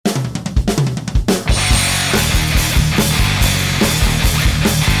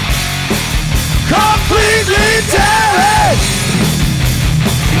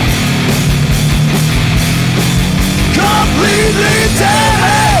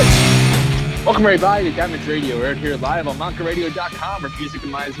Welcome everybody to Damage Radio. We're here live on MonkaRadio.com where music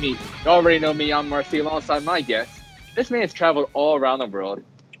reminds me. You already know me, I'm Marcy, alongside my guest. This man has traveled all around the world.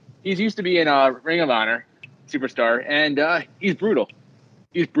 He's used to be in Ring of Honor, superstar, and he's brutal.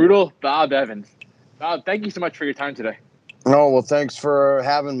 He's brutal, Bob Evans. Bob, thank you so much for your time today. No, well, thanks for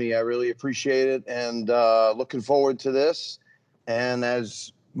having me. I really appreciate it, and looking forward to this. And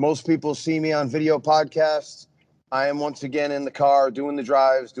as most people see me on video podcasts, I am once again in the car doing the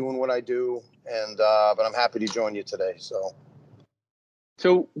drives, doing what I do, and but I'm happy to join you today. So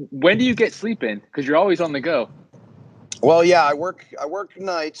when do you get sleep in? Because you're always on the go. Well, yeah, I work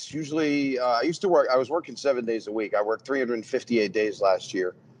nights. Usually, I was working 7 days a week. I worked 358 days last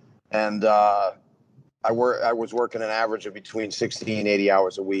year, and I was working an average of between 60 and 80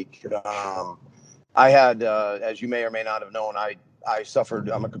 hours a week. I had, as you may or may not have known, I'm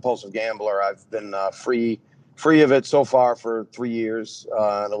a compulsive gambler. I've been free of it so far for 3 years,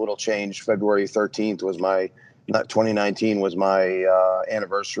 and a little change. February 13th was 2019 was my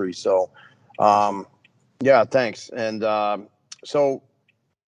anniversary. So, yeah, thanks. And so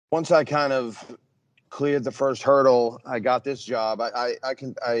once I kind of cleared the first hurdle, I got this job.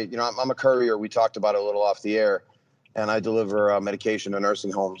 I'm a courier. We talked about it a little off the air, and I deliver medication to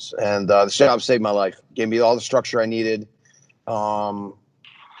nursing homes. And this job saved my life. Gave me all the structure I needed.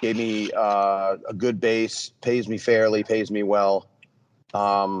 Gave me a good base, pays me fairly, pays me well.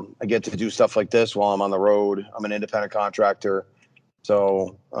 I get to do stuff like this while I'm on the road. I'm an independent contractor.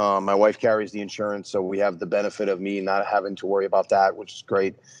 So my wife carries the insurance, so we have the benefit of me not having to worry about that, which is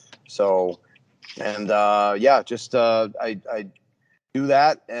great. So, and I do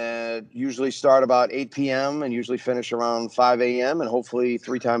that and usually start about 8 p.m. and usually finish around 5 a.m. And hopefully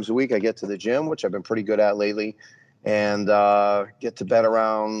 3 times a week I get to the gym, which I've been pretty good at lately, and get to bed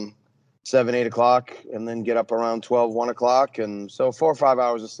around 7, 8 o'clock, and then get up around 12, 1 o'clock. And so 4 or 5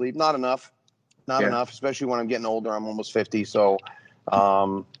 hours of sleep, not enough, especially when I'm getting older. I'm almost 50. So,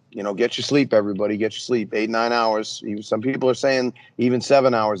 get your sleep, everybody. Get your sleep. 8, 9 hours. Some people are saying even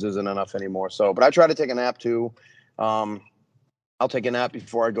 7 hours isn't enough anymore. So, but I try to take a nap too. I'll take a nap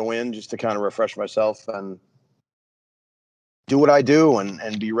before I go in just to kind of refresh myself and do what I do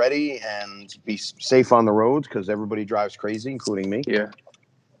and be ready and be safe on the roads because everybody drives crazy, including me. Yeah.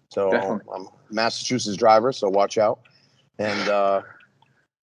 So Definitely. I'm a Massachusetts driver, so watch out. And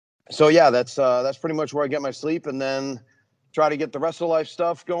so yeah, that's pretty much where I get my sleep, and then try to get the Wrestle Life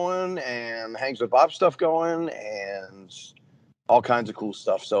stuff going and Hangs with Bob stuff going and all kinds of cool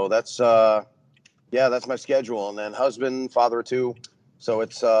stuff. So that's my schedule. And then husband, father of 2. So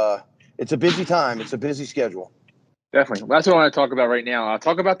it's a busy time. It's a busy schedule. Definitely. Well, that's what I want to talk about right now. I'll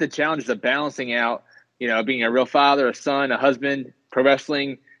talk about the challenges of balancing out, being a real father, a son, a husband, pro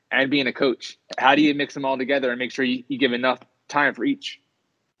wrestling, and being a coach. How do you mix them all together and make sure you give enough time for each?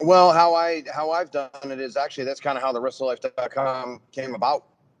 Well, how I've done it is actually that's kind of how the WrestleLife.com came about.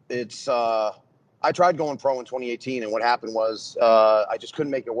 It's I tried going pro in 2018, and what happened was I just couldn't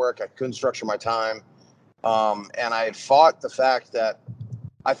make it work. I couldn't structure my time, and I had fought the fact that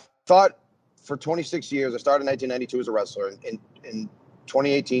I thought for 26 years. I started in 1992 as a wrestler. In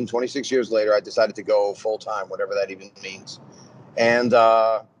 2018, 26 years later, I decided to go full time, whatever that even means. And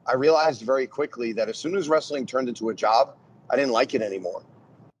I realized very quickly that as soon as wrestling turned into a job, I didn't like it anymore.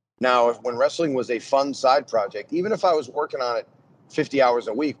 Now, when wrestling was a fun side project, even if I was working on it 50 hours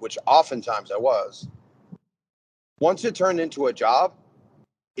a week, which oftentimes I was, once it turned into a job,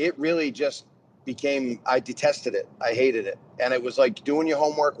 it really just became, I detested it. I hated it. And it was like doing your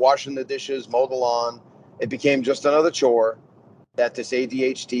homework, washing the dishes, mow the lawn. It became just another chore that this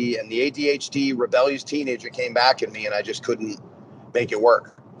ADHD and the ADHD rebellious teenager came back at me, and I just couldn't make it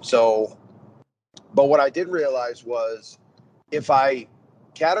work. So, but what I did realize was if I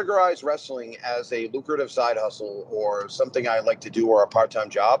categorize wrestling as a lucrative side hustle or something I like to do or a part-time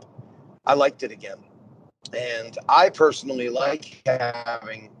job, I liked it again. And I personally like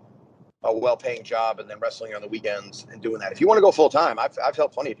having a well-paying job and then wrestling on the weekends and doing that. If you want to go full-time, I've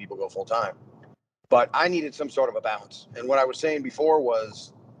helped plenty of people go full-time, but I needed some sort of a balance. And what I was saying before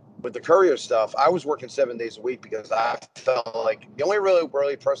was with the courier stuff, I was working 7 days a week because I felt like the only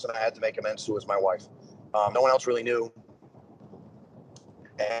really person I had to make amends to was my wife. No one else really knew.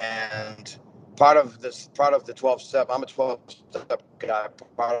 And part of the 12-step, I'm a 12-step guy.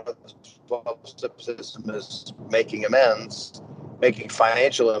 Part of the 12-step system is making amends, making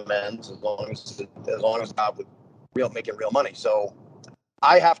financial amends, as long as I'm making real money. So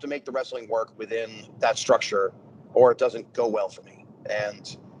I have to make the wrestling work within that structure, or it doesn't go well for me.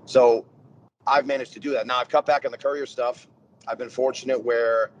 And so I've managed to do that. Now I've cut back on the courier stuff. I've been fortunate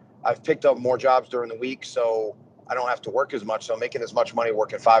where I've picked up more jobs during the week, so I don't have to work as much. So I'm making as much money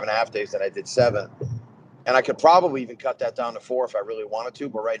working 5.5 days than I did 7. And I could probably even cut that down to 4 if I really wanted to.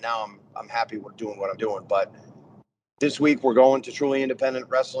 But right now I'm happy with doing what I'm doing. But this week we're going to Truly Independent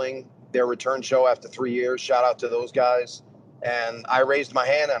Wrestling, their return show after 3 years. Shout out to those guys. And I raised my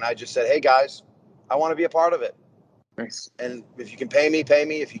hand and I just said, hey guys, I want to be a part of it. Nice. And if you can pay me, pay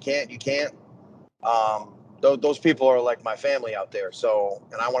me. If you can't, you can't. Those people are like my family out there. So,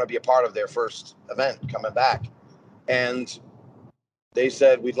 and I want to be a part of their first event coming back. And they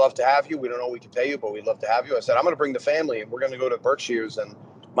said, we'd love to have you. We don't know we can pay you, but we'd love to have you. I said, I'm going to bring the family and we're going to go to Berkshire's. And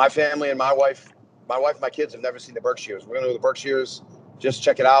my family and my wife, my kids have never seen the Berkshire's. We're going to go to the Berkshire's, just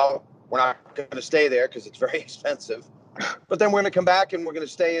check it out. We're not going to stay there because it's very expensive. But then we're going to come back and we're going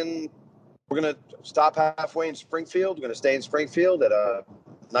to stop halfway in Springfield. We're going to stay in Springfield at a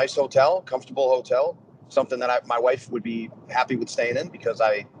nice hotel, comfortable hotel, something that my wife would be happy with staying in because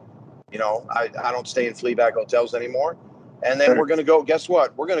I don't stay in flea bag hotels anymore. And then we're going to go, guess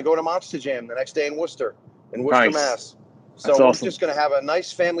what? We're going to go to Monster Jam the next day in Worcester, Nice. Mass. So That's we're awesome. just going to have a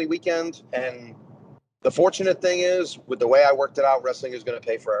nice family weekend. And the fortunate thing is, with the way I worked it out, wrestling is going to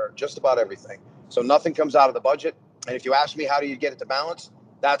pay for just about everything. So nothing comes out of the budget. And if you ask me, how do you get it to balance?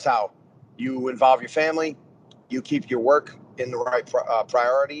 That's how. You involve your family. You keep your work in the right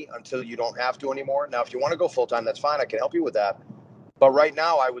priority until you don't have to anymore. Now, if you want to go full-time, that's fine. I can help you with that. But right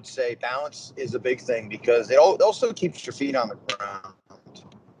now, I would say balance is a big thing because it also keeps your feet on the ground.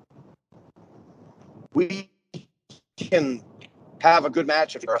 We can have a good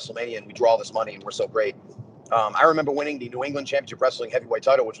match if you're WrestleMania and we draw all this money and we're so great. I remember winning the New England Championship Wrestling heavyweight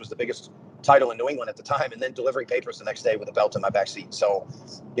title, which was the biggest title in New England at the time, and then delivering papers the next day with a belt in my back seat. So,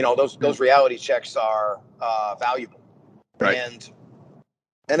 those reality checks are valuable. Right.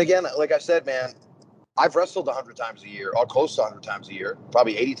 And again, like I said, man, I've wrestled 100 times a year, or close to 100 times a year,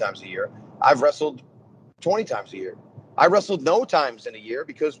 probably 80 times a year. I've wrestled 20 times a year. I wrestled no times in a year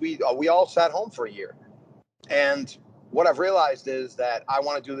because we all sat home for a year. And what I've realized is that I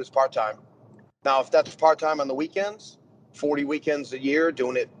want to do this part-time. Now, if that's part-time on the weekends, 40 weekends a year,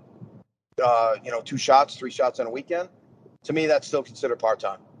 doing it, 2 shots, 3 shots on a weekend, to me, that's still considered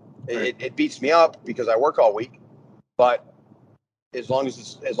part-time. Right. It beats me up because I work all week, but as long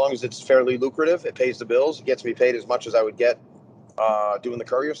as it's fairly lucrative, it pays the bills. It gets me paid as much as I would get doing the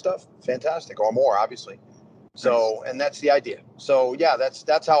courier stuff. Fantastic, or more, obviously. So, and that's the idea. So, yeah,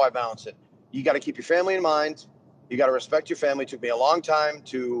 that's how I balance it. You got to keep your family in mind. You got to respect your family. It took me a long time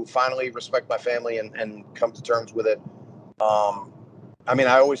to finally respect my family and come to terms with it.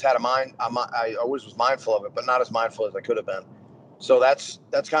 I always had a mind. I always was mindful of it, but not as mindful as I could have been. So that's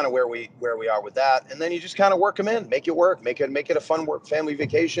kind of where we are with that. And then you just kind of work them in, make it work, make it a fun work family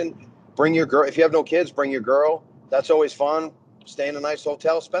vacation. Bring your girl. If you have no kids, bring your girl. That's always fun. Stay in a nice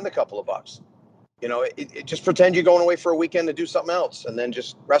hotel, spend a couple of bucks. Just pretend you're going away for a weekend to do something else, and then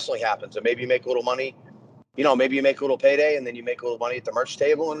just wrestling happens, and maybe you make a little money. Maybe you make a little payday, and then you make a little money at the merch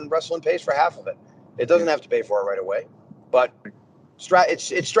table, and wrestling pays for half of it. It doesn't have to pay for it right away, but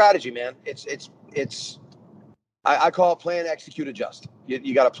it's strategy, man. I call it plan, execute, adjust.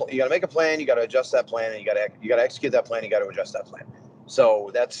 You got to make a plan, you got to adjust that plan, and you got to execute that plan, you got to adjust that plan. So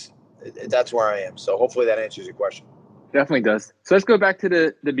that's where I am. So hopefully that answers your question. Definitely does. So let's go back to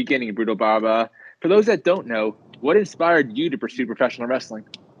the beginning, Brutal Bob. For those that don't know, what inspired you to pursue professional wrestling?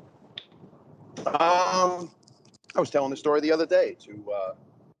 I was telling the story the other day to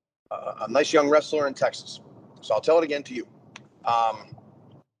a nice young wrestler in Texas. So I'll tell it again to you. I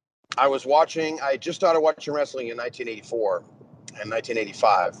just started watching wrestling in 1984 and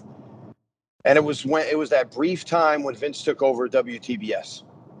 1985. And it was that brief time when Vince took over WTBS.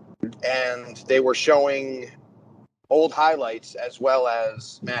 And they were showing old highlights as well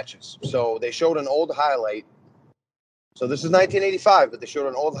as matches. So they showed an old highlight. So this is 1985, but they showed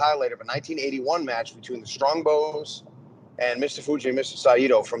an old highlight of a 1981 match between the Strongbos and Mr. Fuji and Mr.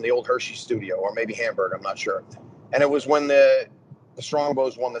 Saito from the old Hershey studio, or maybe Hamburg, I'm not sure. And it was when the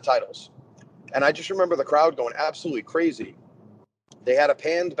Strongbos won the titles. And I just remember the crowd going absolutely crazy. They had a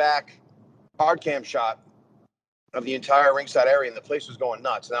panned back hard cam shot of the entire ringside area, and the place was going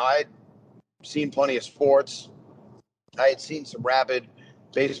nuts. Now, I had seen plenty of sports. I had seen some rabid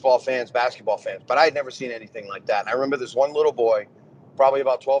baseball fans, basketball fans, but I had never seen anything like that. And I remember this one little boy, probably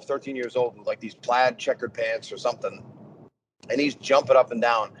about 12, 13 years old, with like these plaid checkered pants or something. And he's jumping up and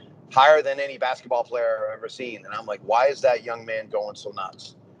down higher than any basketball player I've ever seen. And I'm like, why is that young man going so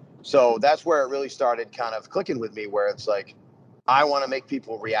nuts? So that's where it really started kind of clicking with me, where it's like, I want to make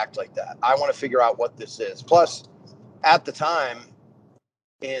people react like that. I want to figure out what this is. Plus, at the time,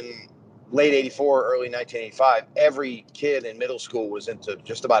 in late 84, early 1985, every kid in middle school was into,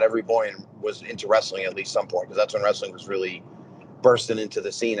 just about every boy was into wrestling at least some point, because that's when wrestling was really bursting into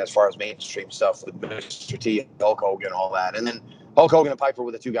the scene as far as mainstream stuff with Mr. T, Hulk Hogan, all that. And then Hulk Hogan and Piper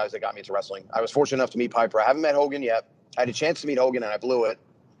were the two guys that got me into wrestling. I was fortunate enough to meet Piper. I haven't met Hogan yet. I had a chance to meet Hogan and I blew it.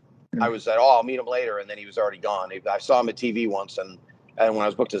 I was like, oh, I'll meet him later, and then he was already gone. I saw him at TV once, and when I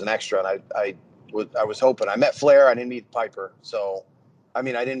was booked as an extra, and I was hoping. I met Flair. I didn't meet Piper. So, I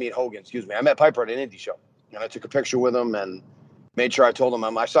didn't meet Hogan. Excuse me. I met Piper at an indie show, and I took a picture with him and made sure I told him.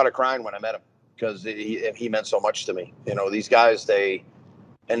 I started crying when I met him because he meant so much to me. These guys,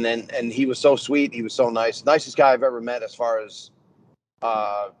 and he was so sweet. He was so nice. Nicest guy I've ever met as far as,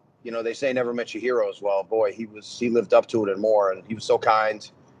 they say never met your heroes. Well, boy, he lived up to it and more. And he was so kind,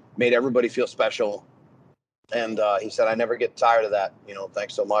 made everybody feel special. And he said, I never get tired of that.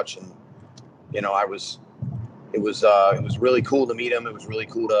 Thanks so much. And, it was really cool to meet him. It was really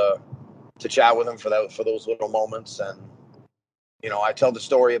cool to chat with him for those little moments. And, I tell the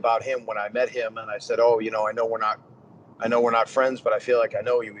story about him when I met him, and I said, oh, I know we're not friends, but I feel like I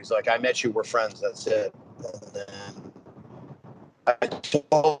know you. He's like, I met you, we're friends. That's it. And then I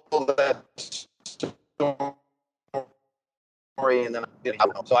told that story, and then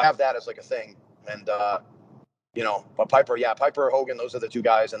so I have that as like a thing. And but Piper, Hogan, those are the two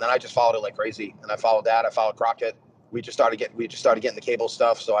guys. And then I just followed it like crazy. And I followed that. I followed Crockett. We just started getting the cable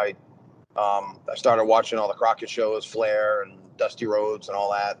stuff. So I started watching all the Crockett shows, Flair and Dusty Rhodes and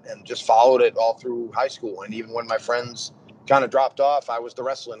all that, and just followed it all through high school. And even when my friends kind of dropped off, I was the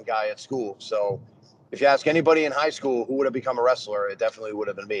wrestling guy at school. So if you ask anybody in high school who would have become a wrestler, it definitely would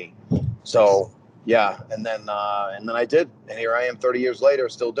have been me. So yeah, and then I did, and here I am 30 years later,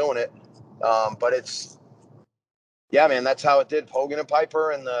 still doing it. But it's, yeah, man, that's how it did. Hogan and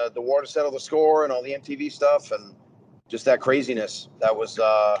Piper and the war to settle the score and all the MTV stuff and just that craziness. That was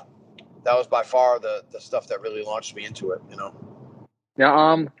by far the stuff that really launched me into it.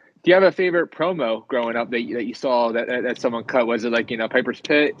 Now, do you have a favorite promo growing up that you saw that someone cut? Was it like, Piper's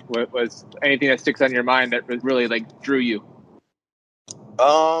Pit? Was anything that sticks on your mind that really like drew you?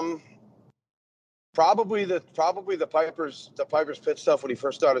 Probably the Piper's Pit stuff when he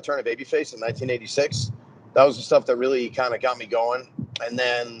first started turning babyface in 1986. That was the stuff that really kind of got me going. And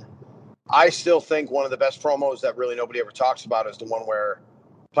then I still think one of the best promos that really nobody ever talks about is the one where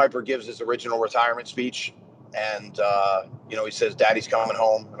Piper gives his original retirement speech, and he says "Daddy's coming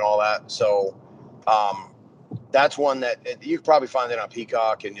home" and all that. So that's one that you can probably find it on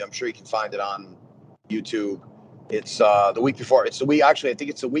Peacock, and I'm sure you can find it on YouTube. It's the week before. It's the week. Actually, I think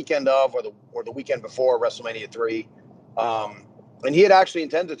it's the weekend of, or the weekend before WrestleMania 3. And he had actually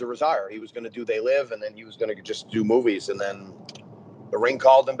intended to retire. He was going to do They Live, and then he was going to just do movies, and then the ring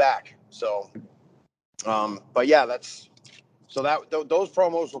called him back. So, but yeah, those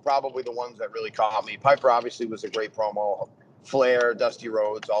promos were probably the ones that really caught me. Piper obviously was a great promo. Flair, Dusty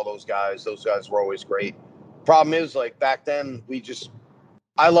Rhodes, all those guys were always great. Problem is, like back then,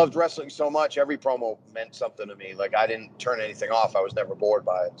 I loved wrestling so much. Every promo meant something to me. Like I didn't turn anything off. I was never bored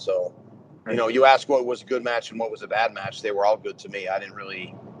by it. So, you ask what was a good match and what was a bad match. They were all good to me. I didn't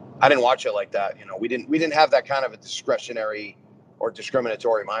watch it like that. We didn't have that kind of a discretionary or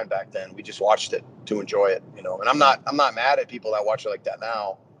discriminatory mind back then. We just watched it to enjoy it, and I'm not mad at people that watch it like that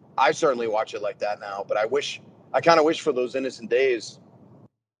now. I certainly watch it like that now, but I kind of wish for those innocent days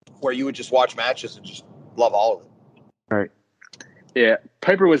where you would just watch matches and just love all of it. Right. Yeah.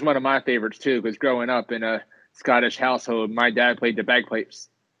 Piper was one of my favorites too, because growing up in a Scottish household, my dad played the bagpipes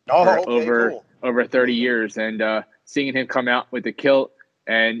for over 30 years, and seeing him come out with the kilt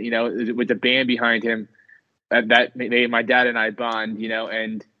and, with the band behind him, that made my dad and I bond,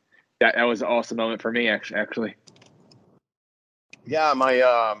 and that was an awesome moment for me, actually. Yeah,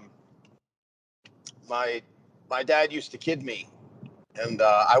 my dad used to kid me, and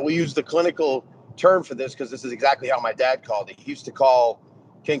I will use the clinical term for this because this is exactly how my dad called it. He used to call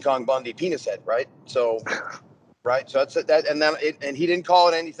King Kong Bundy penis head, right? So, right. So that's that, and he didn't call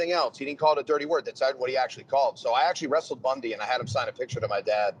it anything else. He didn't call it a dirty word. That's what he actually called. So I actually wrestled Bundy, and I had him sign a picture to my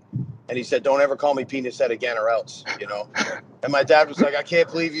dad. And he said, "Don't ever call me penis head again, or else." And my dad was like, "I can't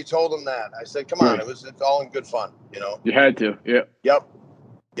believe you told him that." I said, "Come on, it's all in good fun, You had to, yeah. Yep.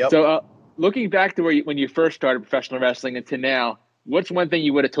 So, looking back to when you first started professional wrestling and to now, what's one thing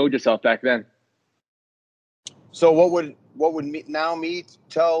you would have told yourself back then? So what would me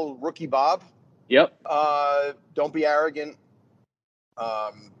tell rookie Bob? Yep. Don't be arrogant.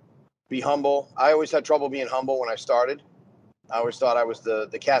 Be humble. I always had trouble being humble when I started. I always thought I was the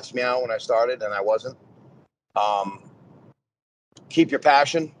cat's meow when I started, and I wasn't. Keep your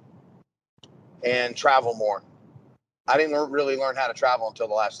passion and travel more. I didn't really learn how to travel until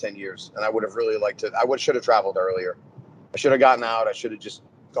the last 10 years. And I would have really liked to, should have traveled earlier. I should have gotten out. I should have just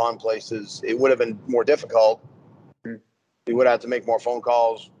gone places. It would have been more difficult. We would have had to make more phone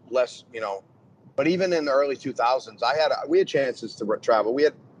calls, less, but even in the early 2000s, we had chances to travel. We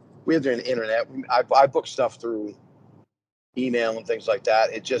had the internet. I booked stuff through email and things like that.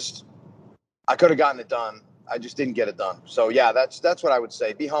 I could have gotten it done. I just didn't get it done. So yeah, that's what I would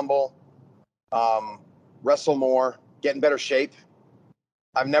say. Be humble, wrestle more, get in better shape.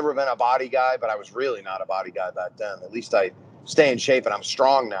 I've never been a body guy, but I was really not a body guy back then. At least I stay in shape, and I'm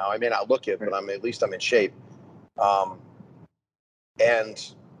strong now. I may not look it, but at least I'm in shape.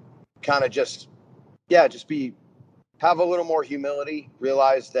 And kind of have a little more humility,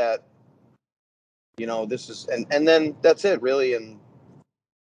 realize that, this is, and then that's it really. And,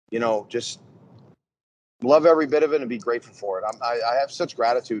 just love every bit of it and be grateful for it. I have such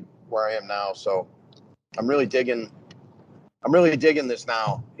gratitude where I am now. So I'm really digging this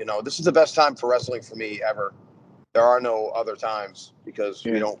now. This is the best time for wrestling for me ever. There are no other times because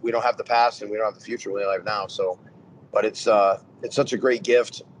we don't have the past and we don't have the future. We only have now. So, but it's such a great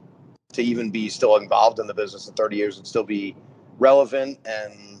gift to even be still involved in the business in 30 years and still be relevant.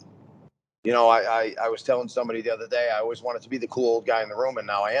 And, I was telling somebody the other day, I always wanted to be the cool old guy in the room, and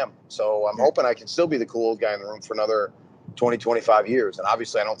now I am. So I'm hoping I can still be the cool old guy in the room for another 20, 25 years. And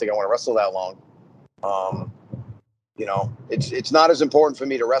obviously I don't think I want to wrestle that long. It's not as important for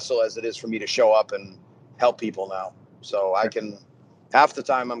me to wrestle as it is for me to show up and help people now. So I can, half the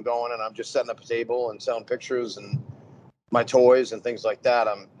time I'm going and I'm just setting up a table and selling pictures and my toys and things like that.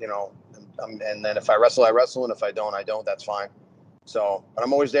 And then if I wrestle, I wrestle. And if I don't, I don't. That's fine. So, but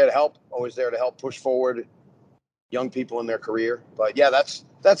I'm always there to help, push forward young people in their career. But yeah, that's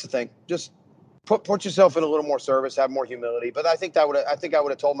the thing. Just put yourself in a little more service, have more humility. But I think I would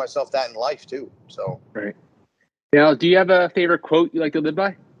have told myself that in life too. So, right. Now, do you have a favorite quote you like to live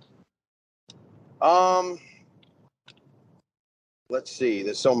by? Let's see.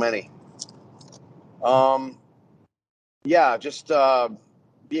 There's so many. Yeah, just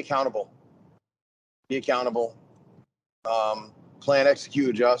be accountable. Be accountable. Plan, execute,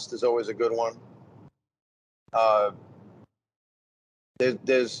 adjust is always a good one.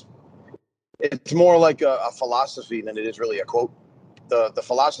 It's more like a philosophy than it is really a quote. The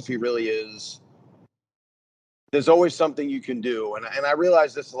philosophy really is there's always something you can do. And I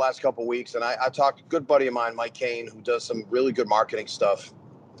realized this the last couple of weeks, and I talked to a good buddy of mine, Mike Kane, who does some really good marketing stuff.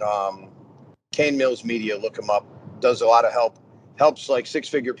 Kane Mills Media, look him up, does a lot of helps like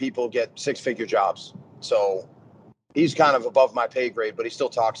 6-figure people get 6-figure jobs. So he's kind of above my pay grade, but he still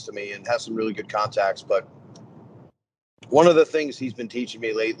talks to me and has some really good contacts. But one of the things he's been teaching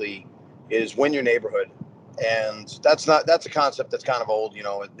me lately is win your neighborhood. And that's a concept that's kind of old,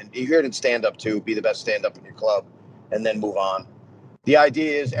 and you hear it in stand-up too, be the best stand-up in your club and then move on. The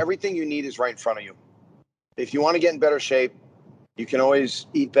idea is everything you need is right in front of you. If you want to get in better shape, you can always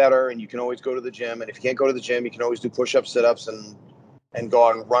eat better and you can always go to the gym. And if you can't go to the gym, you can always do push-ups, sit-ups, and go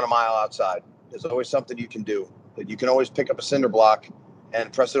out and run a mile outside. There's always something you can do. You can always pick up a cinder block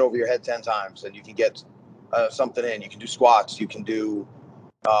and press it over your head 10 times and you can get something in. You can do squats. You can do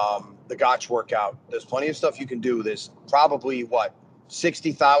the Gotch workout. There's plenty of stuff you can do. There's probably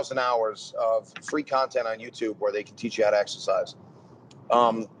 60,000 hours of free content on YouTube where they can teach you how to exercise.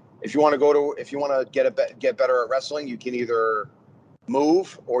 If you want to get better at wrestling, you can either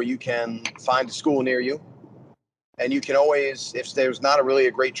move or you can find a school near you. And you can always, if there's not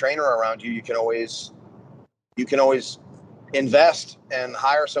a great trainer around you, you can always invest and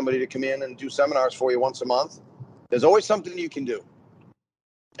hire somebody to come in and do seminars for you once a month. There's always something you can do.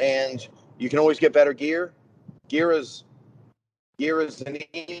 And you can always get better gear. Gear is an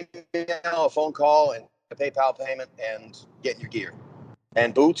email, a phone call, and a PayPal payment, and getting your gear.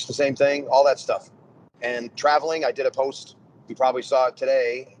 And boots, the same thing, all that stuff. And traveling, I did a post, you probably saw it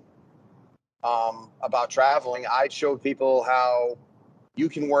today, about traveling. I showed people how you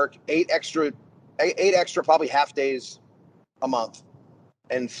can work eight extra, probably half days a month,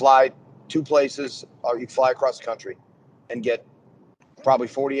 and fly 2 places, or you fly across the country and get probably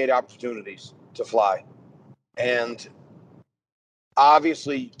 48 opportunities to fly. And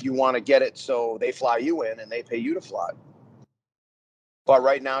obviously you want to get it so they fly you in and they pay you to fly. But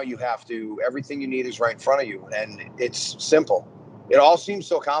right now everything you need is right in front of you, and it's simple. It all seems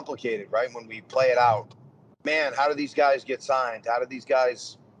so complicated, right? When we play it out, man, how do these guys get signed? How do these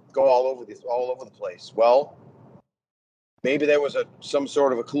guys go all over the place? Well, maybe there was some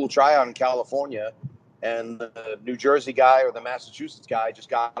sort of a cool tryout in California, and the New Jersey guy or the Massachusetts guy just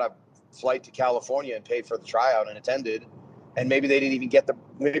got a flight to California and paid for the tryout and attended. And maybe they didn't even get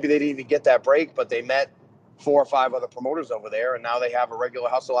that break, but they met 4 or 5 other promoters over there, and now they have a regular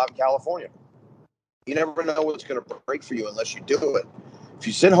hustle out in California. You never know what's going to break for you unless you do it. If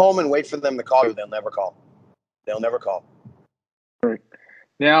you sit home and wait for them to call you, they'll never call. They'll never call.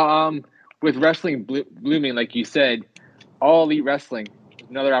 Now, with wrestling blooming, like you said, All Elite Wrestling is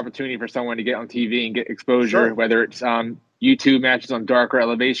another opportunity for someone to get on TV and get exposure, Sure. whether it's YouTube matches on Dark or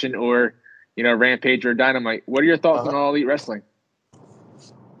Elevation or, Rampage or Dynamite. What are your thoughts on All Elite Wrestling?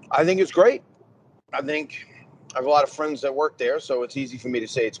 I think it's great. I think I have a lot of friends that work there, so it's easy for me to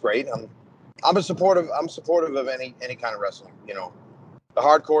say it's great. I'm supportive of any kind of wrestling. The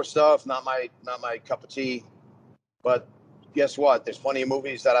hardcore stuff, not my cup of tea. But guess what? There's plenty of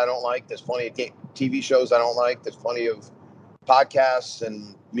movies that I don't like. There's plenty of TV shows I don't like. There's plenty of podcasts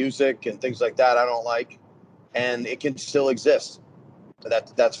and music and things like that I don't like. And it can still exist.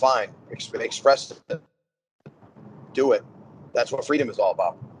 That's fine. Express it. Do it. That's what freedom is all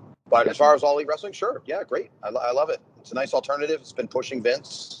about. But as far as All Elite Wrestling, sure. Yeah, great. I love it. It's a nice alternative. It's been pushing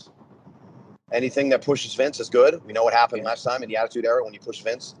Vince. Anything that pushes Vince is good. We know what happened last time in the Attitude Era when you pushed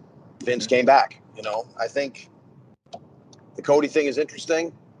Vince. Vince came back. I think the Cody thing is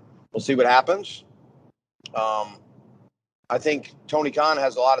interesting. We'll see what happens. I think Tony Khan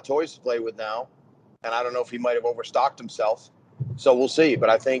has a lot of toys to play with now, and I don't know if he might have overstocked himself. So we'll see. But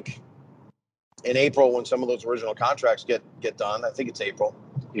I think in April, when some of those original contracts get done, I think it's April.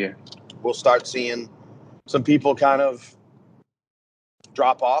 Yeah, we'll start seeing some people kind of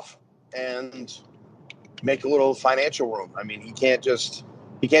drop off and make a little financial room. I mean, he can't just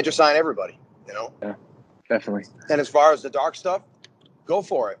sign everybody. Yeah, definitely. And as far as the Dark stuff, go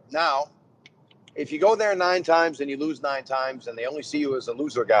for it. Now, if you go there 9 times and you lose 9 times and they only see you as a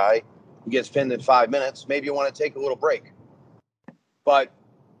loser guy who gets pinned in 5 minutes, maybe you want to take a little break. But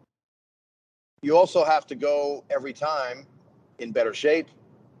you also have to go every time in better shape,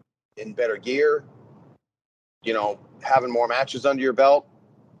 in better gear, having more matches under your belt,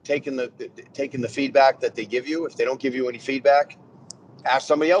 taking the feedback that they give you. If they don't give you any feedback, ask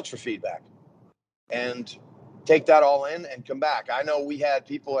somebody else for feedback. And take that all in and come back. I know we had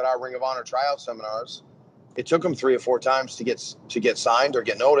people at our Ring of Honor tryout seminars. It took them 3 or 4 times to get signed or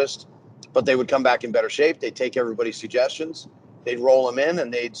get noticed, but they would come back in better shape. They'd take everybody's suggestions. They'd roll them in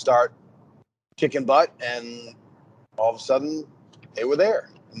and they'd start kicking butt. And all of a sudden they were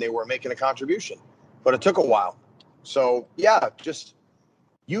there and they were making a contribution, but it took a while. So yeah, just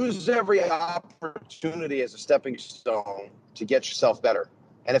use every opportunity as a stepping stone to get yourself better.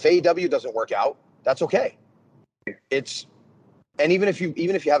 And if AEW doesn't work out, that's okay. And even if you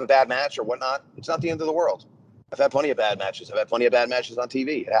have a bad match or whatnot, it's not the end of the world. I've had plenty of bad matches. I've had plenty of bad matches on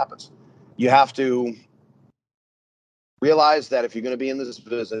TV. It happens. You have to realize that if you're going to be in this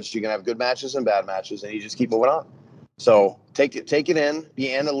business, you're going to have good matches and bad matches, and you just keep moving on. So take it in,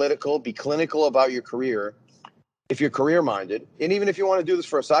 be analytical, be clinical about your career. If you're career minded, and even if you want to do this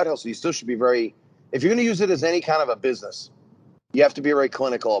for a side hustle, you still should be if you're going to use it as any kind of a business, you have to be very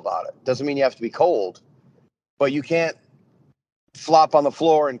clinical about it. Doesn't mean you have to be cold, but you can't flop on the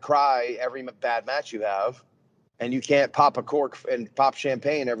floor and cry every bad match you have, and you can't pop a cork and pop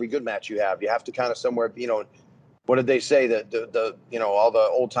champagne every good match you have. You have to kind of somewhere, what did they say? That the all the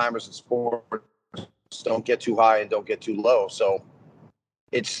old timers in sports don't get too high and don't get too low. So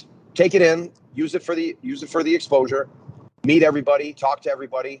it's take it in, use it for the exposure, meet everybody, talk to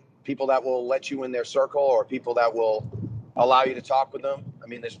everybody, people that will let you in their circle or people that will allow you to talk with them. I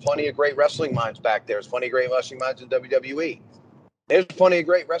mean, there's plenty of great wrestling minds back there. There's plenty of great wrestling minds in WWE. There's plenty of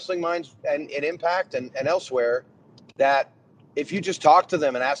great wrestling minds and in Impact and elsewhere that if you just talk to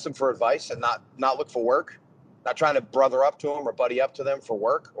them and ask them for advice and not look for work, not trying to brother up to them or buddy up to them for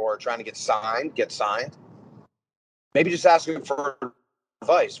work or trying to get signed. Maybe just ask them for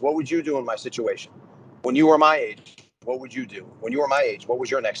advice. What would you do in my situation? When you were my age, what would you do? When you were my age, what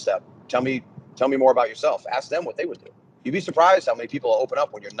was your next step? Tell me more about yourself. Ask them what they would do. You'd be surprised how many people open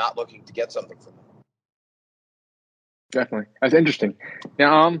up when you're not looking to get something from them. Definitely. That's interesting.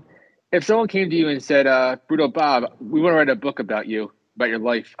 Now, if someone came to you and said, Bruto Bob, we want to write a book about you, about your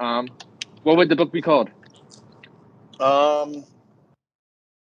life, what would the book be called?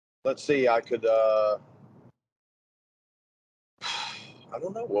 Let's see. I could, I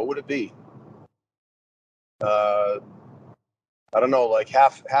don't know. What would it be? I don't know, like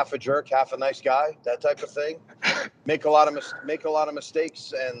half a jerk, half a nice guy, that type of thing. Make a lot of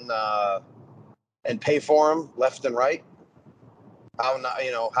mistakes and pay for them left and right. How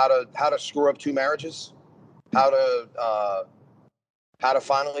to screw up 2 marriages, how to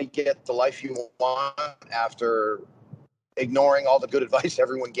finally get the life you want after ignoring all the good advice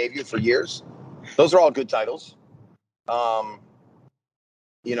everyone gave you for years. Those are all good titles. I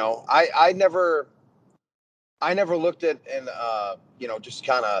never I never looked at, and just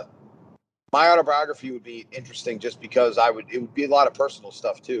kind of, my autobiography would be interesting just because it would be a lot of personal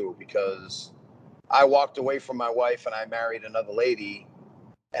stuff too, because I walked away from my wife and I married another lady,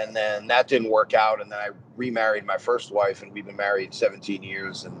 and then that didn't work out. And then I remarried my first wife, and we've been married 17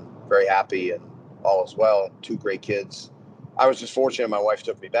 years and very happy and all is well. 2 great kids. I was just fortunate my wife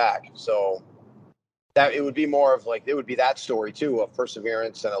took me back. So that it would be more of like, it would be that story too, of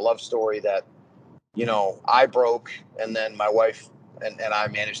perseverance and a love story that, I broke and then my wife and I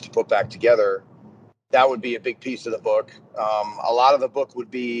managed to put back together. That would be a big piece of the book. A lot of the book would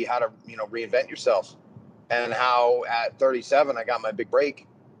be how to, reinvent yourself, and how at 37 I got my big break,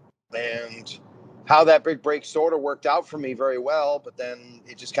 and how that big break sort of worked out for me very well, but then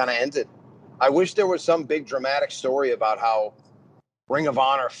it just kind of ended. I wish there was some big dramatic story about how Ring of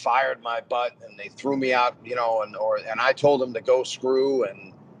Honor fired my butt and they threw me out, and I told them to go screw,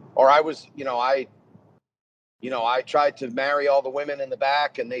 or I was, I tried to marry all the women in the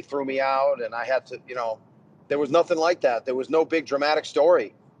back and they threw me out, and I had to, there was nothing like that. There was no big dramatic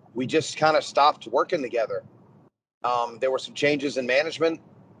story. We just kind of stopped working together. There were some changes in management,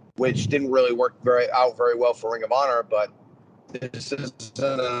 which didn't really work very well for Ring of Honor, but this isn't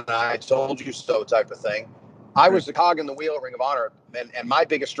an I told you so type of thing. I was the cog in the wheel at Ring of Honor, and my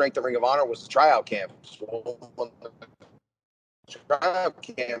biggest strength at Ring of Honor was the tryout camps. When the tryout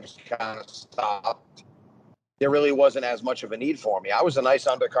camps kind of stopped, there really wasn't as much of a need for me. I was a nice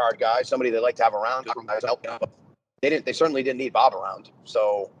undercard guy, somebody they like to have around. They certainly didn't need Bob around.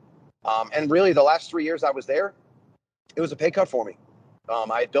 So, and really the last 3 years I was there, it was a pay cut for me.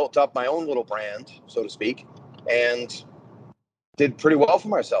 I built up my own little brand, so to speak, and did pretty well for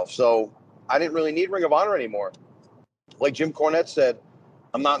myself. So I didn't really need Ring of Honor anymore. Like Jim Cornette said,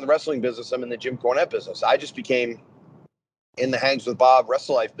 I'm not in the wrestling business, I'm in the Jim Cornette business. I just became in the Hangs with Bob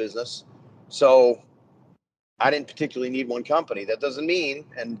Wrestle Life business. So I didn't particularly need one company. That doesn't mean,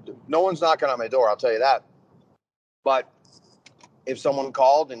 and no one's knocking on my door, I'll tell you that. But if someone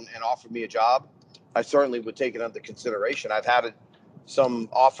called and offered me a job, I certainly would take it under consideration. I've had some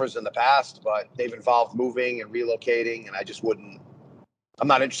offers in the past, but they've involved moving and relocating, and I just wouldn't. I'm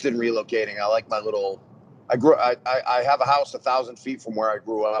not interested in relocating. I like my little. I have a house 1,000 feet from where I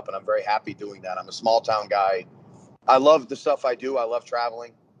grew up, and I'm very happy doing that. I'm a small town guy. I love the stuff I do. I love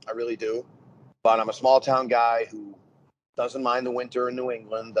traveling. I really do. But I'm a small town guy who doesn't mind the winter in New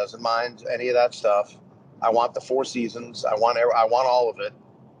England, doesn't mind any of that stuff. I want the 4 seasons. I want all of it.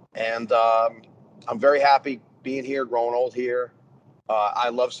 And I'm very happy being here, growing old here. I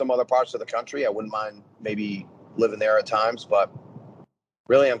love some other parts of the country. I wouldn't mind maybe living there at times, but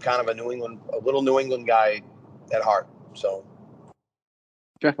really I'm kind of a little New England guy at heart. So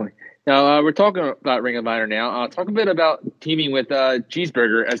Definitely. Now we're talking about Ring of Honor now. Talk a bit about teaming with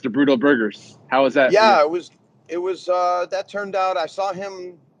Cheeseburger as the Brutal Burgers. How was that? Yeah, it was that turned out. I saw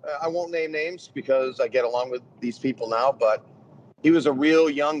him. I won't name names because I get along with these people now, but he was a real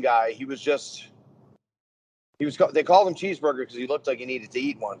young guy. They called him Cheeseburger because he looked like he needed to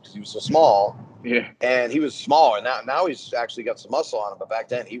eat one because he was so small. Yeah. And he was smaller. Now he's actually got some muscle on him, but back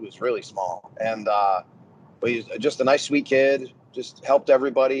then he was really small. And but he's just a nice, sweet kid. Just helped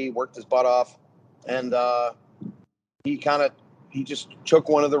everybody, worked his butt off, and he just took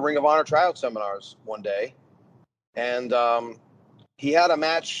one of the Ring of Honor tryout seminars one day, and he had a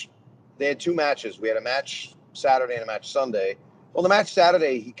match. They had 2 matches. We had a match Saturday and a match Sunday. Well, the match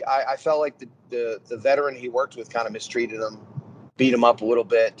Saturday, I felt like the veteran he worked with kind of mistreated him, beat him up a little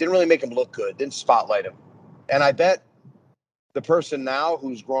bit, didn't really make him look good, didn't spotlight him. And I bet the person now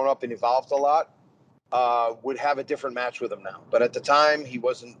who's grown up and evolved a lot would have a different match with him now. But at the time, he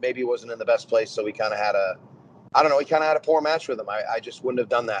wasn't in the best place, so he kind of had a poor match with him. I just wouldn't have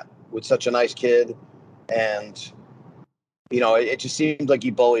done that with such a nice kid. And, it just seemed like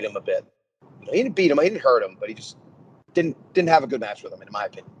he bullied him a bit. He didn't beat him, he didn't hurt him, but he just didn't have a good match with him, in my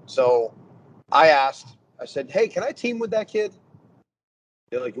opinion. So I said, hey, can I team with that kid?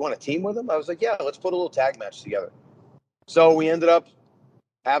 They're like, you want to team with him? I was like, yeah, let's put a little tag match together. So we ended up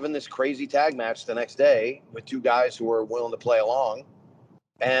having this crazy tag match the next day with 2 guys who were willing to play along.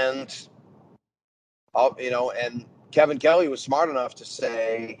 And, and Kevin Kelly was smart enough to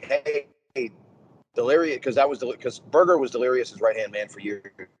say, hey, Delirious, because Burger was Delirious's right-hand man for years.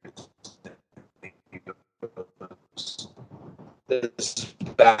 This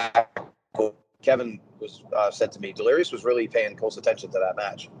back, Kevin was said to me, Delirious was really paying close attention to that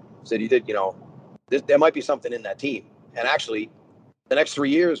match. Said he did, there might be something in that team. And actually, the next 3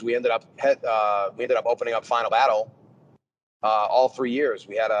 years, we ended up opening up Final Battle. All 3 years,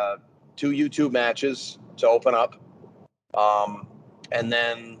 we had 2 YouTube matches to open up, and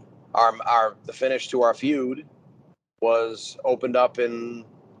then the finish to our feud was opened up in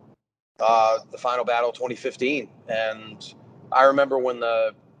the Final Battle 2015, and I remember when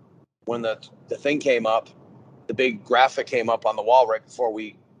the thing came up, the big graphic came up on the wall right before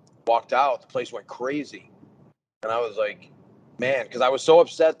we walked out. The place went crazy, and I was like, man, because I was so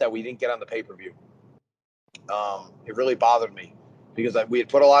upset that we didn't get on the pay-per-view. It really bothered me because we had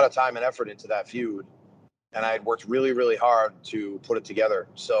put a lot of time and effort into that feud, and I had worked really, really hard to put it together.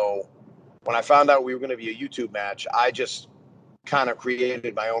 So when I found out we were going to be a YouTube match, I just kind of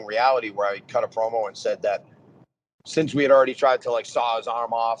created my own reality where I cut a promo and said that since we had already tried to like saw his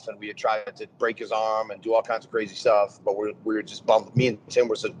arm off and we had tried to break his arm and do all kinds of crazy stuff, but we were just me and Tim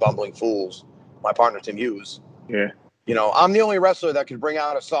were such bumbling fools. My partner, Tim Hughes. Yeah. You know, I'm the only wrestler that could bring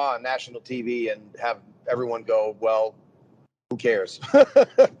out a saw on national TV and have everyone go, well, who cares?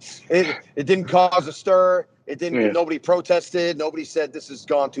 it didn't cause a stir. It didn't. Yeah. Nobody protested. Nobody said this has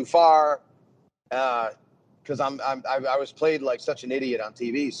gone too far. Because I was played like such an idiot on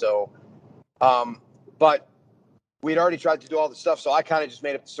TV. So, but we'd already tried to do all the stuff. So I kind of just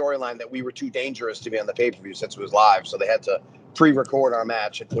made up the storyline that we were too dangerous to be on the pay-per-view since it was live. So they had to pre-record our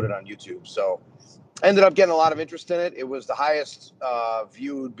match and put it on YouTube. So I ended up getting a lot of interest in it. It was the highest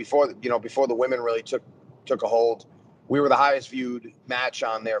viewed before the women really took a hold. We were the highest viewed match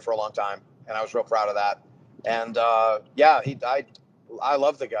on there for a long time, and I was real proud of that. And I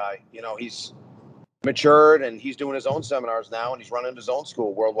love the guy. You know, he's matured and he's doing his own seminars now, and he's running his own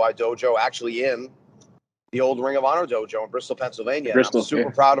school, Worldwide Dojo, actually in the old Ring of Honor dojo in Bristol, Pennsylvania. Bristol, I'm super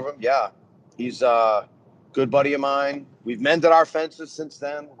proud of him. Yeah, he's a good buddy of mine. We've mended our fences since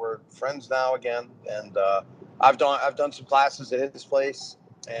then. We're friends now again, and I've done some classes at his place,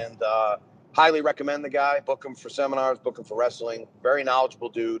 and highly recommend the guy. Book him for seminars, book him for wrestling. Very knowledgeable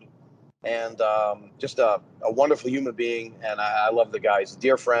dude, and just a wonderful human being. And I love the guy. He's a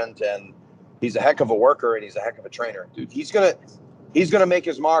dear friend, and he's a heck of a worker, and he's a heck of a trainer, dude. He's gonna make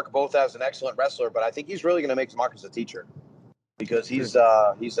his mark both as an excellent wrestler, but I think he's really gonna make his mark as a teacher, because he's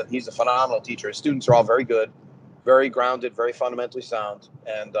a phenomenal teacher. His students are all very good, very grounded, very fundamentally sound,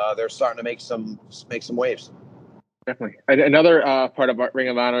 and they're starting to make some waves. Definitely. Another part of Ring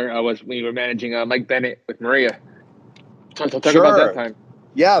of Honor was when you were managing Mike Bennett with Maria. Talk about that time.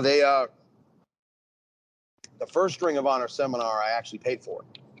 Yeah, they the first Ring of Honor seminar I actually paid for,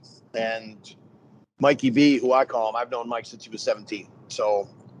 and Mikey B, who I call him, I've known Mike since he was 17. So,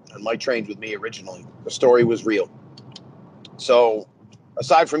 and Mike trained with me originally. The story was real. So,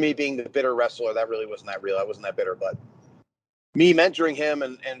 aside from me being the bitter wrestler, that really wasn't that real. I wasn't that bitter, but me mentoring him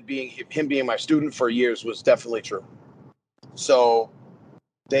and being my student for years was definitely true. So,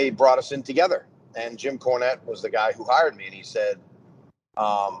 they brought us in together, and Jim Cornette was the guy who hired me, and he said,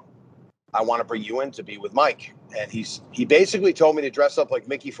 I want to bring you in to be with Mike. And he basically told me to dress up like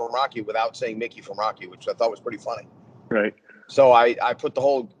Mickey from Rocky without saying Mickey from Rocky, which I thought was pretty funny. Right. So I put the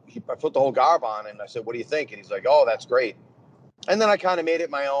whole garb on, and I said, what do you think? And he's like, oh, that's great. And then I kind of made it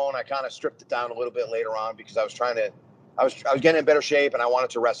my own. I kind of stripped it down a little bit later on because I was getting in better shape and I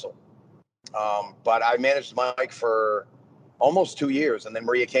wanted to wrestle. But I managed Mike for almost 2 years. And then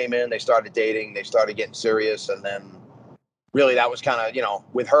Maria came in, they started dating, they started getting serious. And then really that was kind of,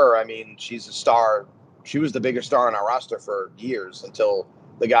 with her, I mean, she's a star. She was the biggest star on our roster for years until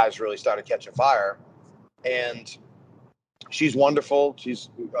the guys really started catching fire. And she's wonderful. She's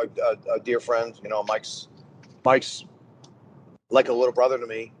a dear friend. Mike's like a little brother to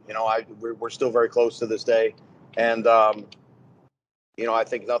me. We're still very close to this day. And, I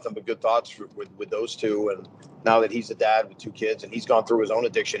think nothing but good thoughts with those two. And now that he's a dad with 2 kids and he's gone through his own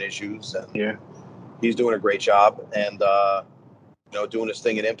addiction issues, and yeah, he's doing a great job, and, doing his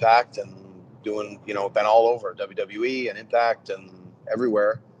thing at Impact and doing, been all over WWE and Impact and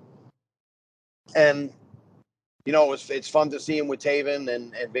everywhere. And, it's fun to see him with Taven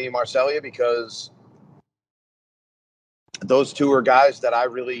and Vinny Marseglia, because those two are guys that I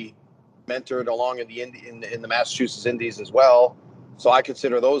really mentored along in the Massachusetts Indies as well. So I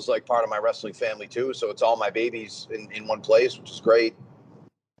consider those like part of my wrestling family too. So it's all my babies in one place, which is great.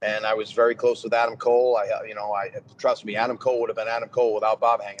 And I was very close with Adam Cole. Trust me, Adam Cole would have been Adam Cole without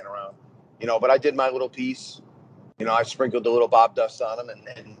Bob hanging around. But I did my little piece. I sprinkled a little Bob dust on him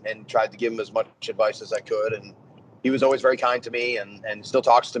and tried to give him as much advice as I could. And he was always very kind to me and still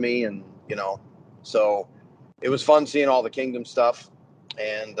talks to me. And, so it was fun seeing all the Kingdom stuff.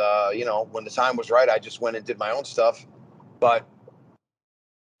 And, when the time was right, I just went and did my own stuff. But,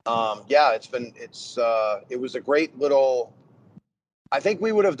 it was a great little, I think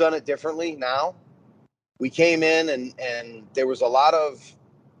we would have done it differently now. We came in and there was a lot of,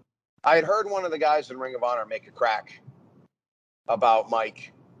 I had heard one of the guys in Ring of Honor make a crack about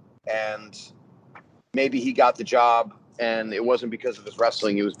Mike and maybe he got the job and it wasn't because of his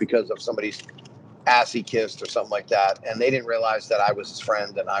wrestling. It was because of somebody's ass he kissed or something like that. And they didn't realize that I was his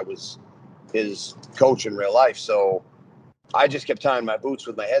friend and I was his coach in real life. So I just kept tying my boots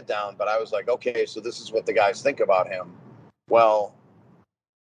with my head down. But I was like, okay, so this is what the guys think about him. Well,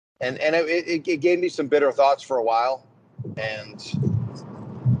 and it gave me some bitter thoughts for a while. And,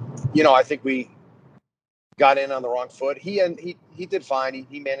 you know, I think we got in on the wrong foot. He did fine.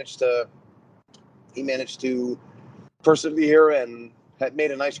 He managed to persevere and had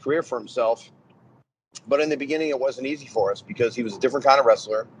made a nice career for himself. But in the beginning, it wasn't easy for us because he was a different kind of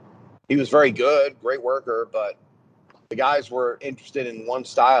wrestler. He was very good, great worker, but the guys were interested in one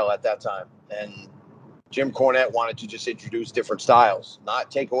style at that time. And Jim Cornette wanted to just introduce different styles, not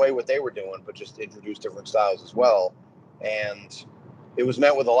take away what they were doing, but just introduce different styles as well. And it was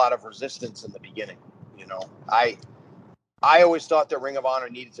met with a lot of resistance in the beginning. You know, I always thought that Ring of Honor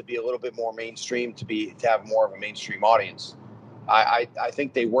needed to be a little bit more mainstream to have more of a mainstream audience. I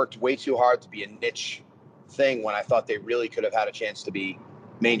think they worked way too hard to be a niche thing when I thought they really could have had a chance to be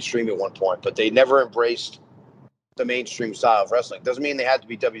mainstream at one point, but they never embraced the mainstream style of wrestling. Doesn't mean they had to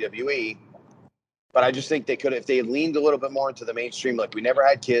be WWE, but I just think they could, if they had leaned a little bit more into the mainstream. Like, we never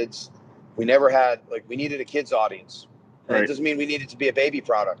had kids. We never had, like, we needed a kids audience. And Right. It doesn't mean we needed to be a baby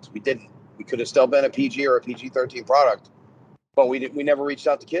product. We didn't. We could have still been a PG or a PG-13 product, but we never reached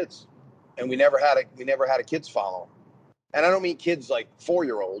out to kids, and we never had a kids following. And I don't mean kids like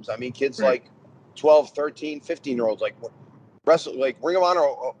 4-year-olds. I mean kids Right. like 12, 13, 15-year-olds. Like Ring of Honor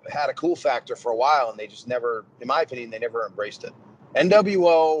had a cool factor for a while, and they just never, in my opinion, they never embraced it.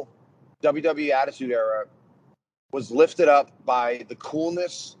 NWO, WWE Attitude Era was lifted up by the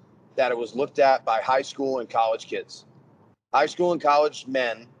coolness that it was looked at by high school and college kids. High school and college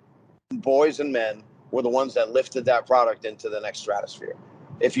men, boys and men, were the ones that lifted that product into the next stratosphere.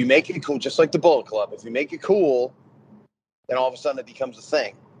 If you make it cool, just like the Bullet Club, if you make it cool, then all of a sudden it becomes a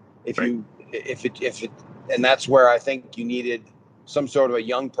thing. And that's where I think you needed some sort of a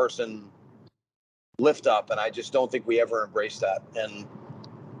young person lift up, and I just don't think we ever embraced that. And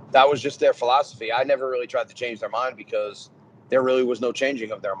that was just their philosophy. I never really tried to change their mind because there really was no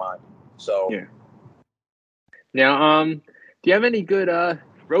changing of their mind. So Yeah. Now, do you have any good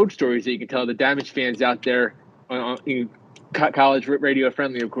road stories that you can tell the Damage fans out there on college radio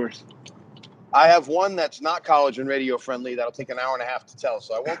friendly, of course? I have one that's not college and radio friendly that'll take an hour and a half to tell,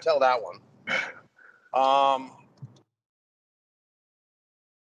 so I won't tell that one.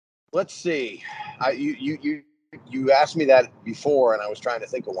 Let's see. You asked me that before, and I was trying to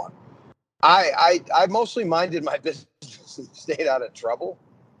think of one. I mostly minded my business and stayed out of trouble.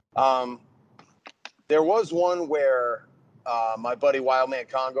 There was one where my buddy Wildman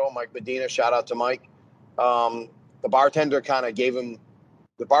Congo, Mike Medina, shout out to Mike. The bartender kind of gave him.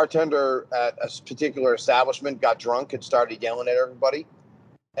 The bartender at a particular establishment got drunk and started yelling at everybody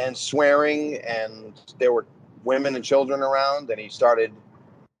and swearing, and there were women and children around, and he started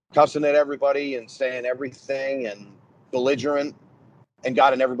cussing at everybody and saying everything and belligerent and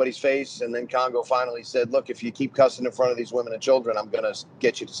got in everybody's face. And then Congo finally said, look, if you keep cussing in front of these women and children, I'm going to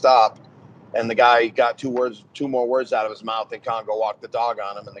get you to stop. And the guy got two more words out of his mouth, and Congo walked the dog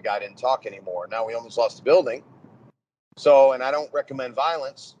on him, and the guy didn't talk anymore. Now we almost lost the building. So, and I don't recommend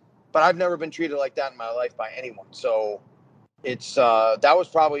violence, but I've never been treated like that in my life by anyone. So it's, that was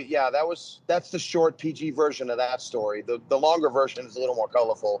probably, that's the short PG version of that story. The longer version is a little more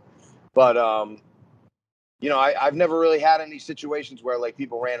colorful, but, you know, I've never really had any situations where like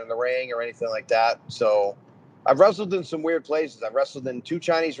people ran in the ring or anything like that. So I've wrestled in some weird places. I've wrestled in 2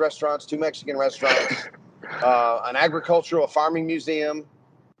 Chinese restaurants, 2 Mexican restaurants, an agricultural farming museum,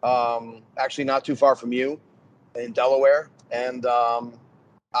 actually not too far from you, in Delaware. And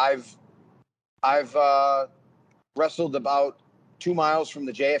I've wrestled about 2 miles from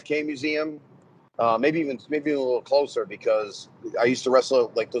the JFK Museum, maybe a little closer, because I used to wrestle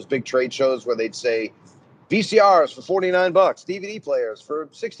at like those big trade shows where they'd say VCRs for $49, DVD players for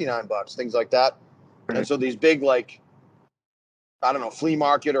 $69, things like that. Right. And so these big, like, I don't know, flea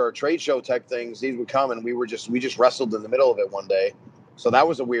market or a trade show type things, these would come, and we just wrestled in the middle of it one day. So that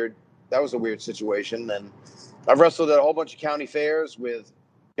was a weird situation. And I've wrestled at a whole bunch of county fairs with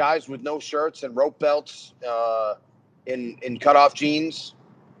guys with no shirts and rope belts, in cutoff jeans,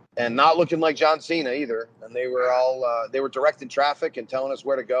 and not looking like John Cena either. And they were all they were directing traffic and telling us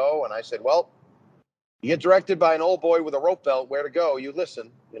where to go. And I said, well, you get directed by an old boy with a rope belt where to go, you listen,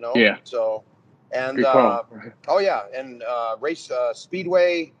 you know. Yeah. So, and race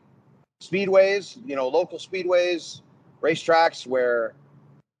speedways, you know, local speedways, racetracks where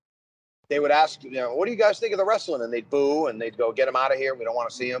they would ask, what do you guys think of the wrestling? And they'd boo, and they'd go, get him out of here. We don't want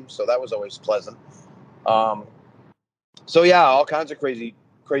to see him. So that was always pleasant. So yeah, all kinds of crazy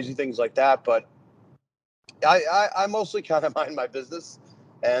things like that. But I mostly kind of mind my business,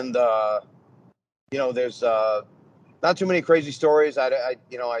 and there's not too many crazy stories. I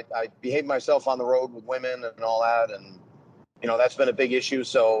behave myself on the road with women and all that, and that's been a big issue.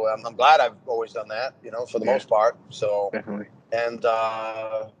 So I'm glad I've always done that, for the most part. So Definitely. And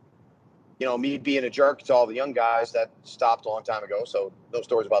me being a jerk to all the young guys, that stopped a long time ago. So no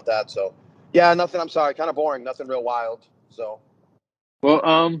stories about that. So yeah, nothing. I'm sorry, kind of boring. Nothing real wild. So. Well,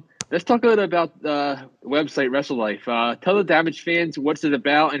 let's talk a little about the website Wrestle Life. Tell the Damage fans what's it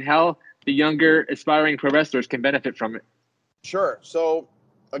about and how the younger aspiring pro wrestlers can benefit from it. Sure. So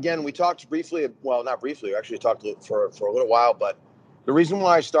again, we talked briefly. Well, not briefly. We actually talked for a little while. But the reason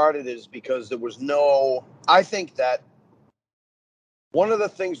why I started is because there was no. I think that one of the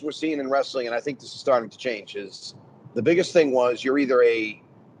things we're seeing in wrestling, and I think this is starting to change, is the biggest thing was you're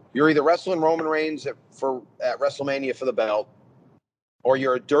either wrestling Roman Reigns at WrestleMania for the belt, or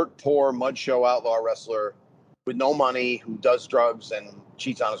you're a dirt poor mud show outlaw wrestler with no money who does drugs and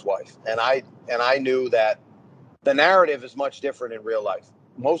cheats on his wife. And I knew that the narrative is much different in real life.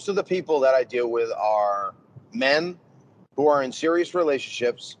 Most of the people that I deal with are men who are in serious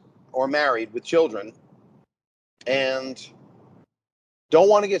relationships or married with children and don't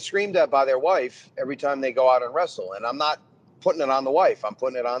want to get screamed at by their wife every time they go out and wrestle. And I'm not putting it on the wife. I'm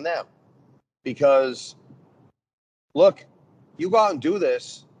putting it on them. Because, look, you go out and do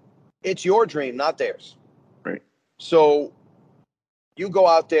this, it's your dream, not theirs. Right. So you go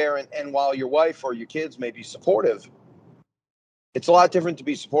out there and while your wife or your kids may be supportive, it's a lot different to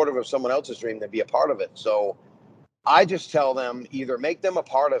be supportive of someone else's dream than be a part of it. So I just tell them either make them a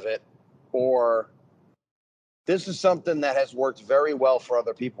part of it, or this is something that has worked very well for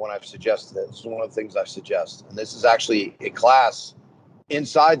other people when I've suggested it. This is one of the things I suggest. And this is actually a class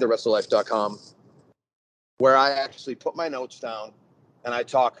inside the WrestleLife.com where I actually put my notes down and I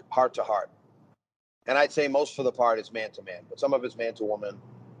talk heart to heart. And I'd say most for the part is man to man, but some of it's man to woman,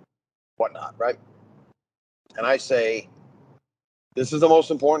 whatnot, right? And I say, this is the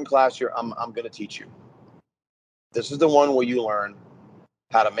most important class I'm going to teach you. This is the one where you learn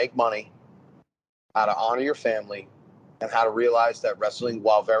how to make money, how to honor your family, and how to realize that wrestling,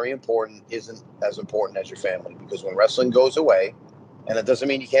 while very important, isn't as important as your family. Because when wrestling goes away, and it doesn't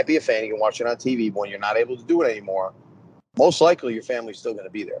mean you can't be a fan, you can watch it on TV, but when you're not able to do it anymore, most likely your family's still going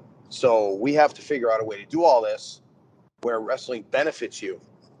to be there. So we have to figure out a way to do all this where wrestling benefits you.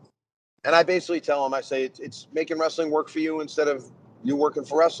 And I basically tell them, I say, it's making wrestling work for you instead of you working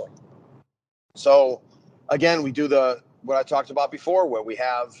for wrestling. So again, we do what I talked about before, where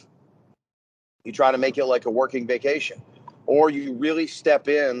you try to make it like a working vacation, or you really step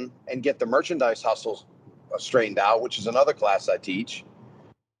in and get the merchandise hustles straightened out, which is another class I teach,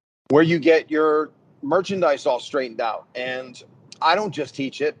 where you get your merchandise all straightened out. And I don't just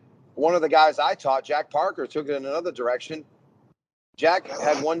teach it. One of the guys I taught, Jack Parker, took it in another direction. Jack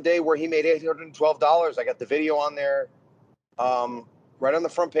had one day where he made $812. I got the video on there. Right on the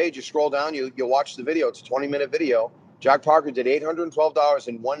front page, you scroll down, you'll watch the video. It's a 20-minute video. Jack Parker did $812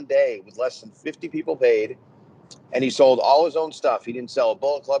 in one day with less than 50 people paid, and he sold all his own stuff. He didn't sell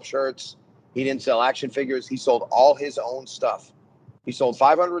Bullet Club shirts. He didn't sell action figures. He sold all his own stuff. He sold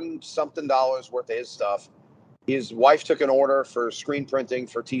 $500 and something worth of his stuff. His wife took an order for screen printing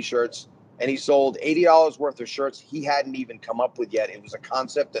for T-shirts, and he sold $80 worth of shirts he hadn't even come up with yet. It was a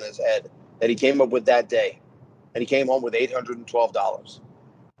concept in his head that he came up with that day, and he came home with $812.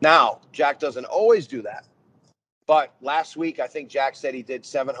 Now, Jack doesn't always do that, but last week I think Jack said he did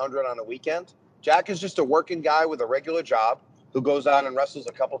 $700 on a weekend. Jack is just a working guy with a regular job who goes out and wrestles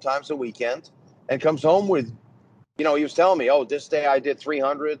a couple times a weekend and comes home with, he was telling me, oh, this day I did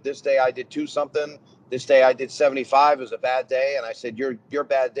 300, this day I did 2 something, this day I did 75. It was a bad day. And I said, your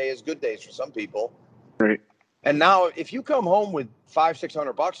bad day is good days for some people. Right. And now if you come home with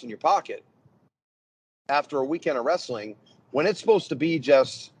 $500-600 in your pocket after a weekend of wrestling, when it's supposed to be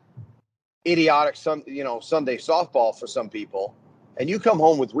just idiotic, Sunday softball for some people, and you come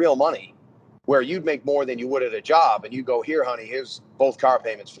home with real money where you'd make more than you would at a job, and you go, here, honey, here's both car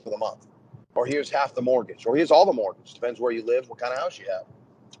payments for the month, or here's half the mortgage, or here's all the mortgage, depends where you live, what kind of house you have,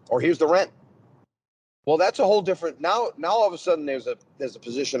 or here's the rent. Well, that's a whole different, now all of a sudden there's a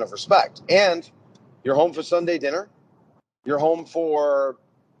position of respect, and you're home for Sunday dinner, you're home for,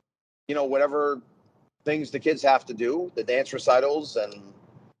 whatever things the kids have to do, the dance recitals and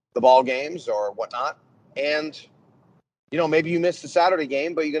the ball games or whatnot. And, maybe you missed the Saturday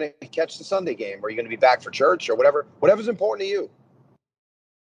game, but you're going to catch the Sunday game, or you're going to be back for church or whatever's important to you.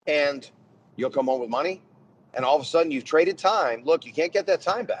 And You'll come home with money, and all of a sudden you've traded time. Look, you can't get that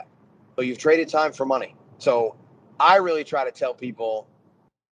time back, but you've traded time for money. So I really try to tell people,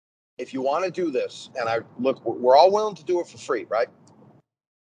 if you want to do this, and we're all willing to do it for free, right?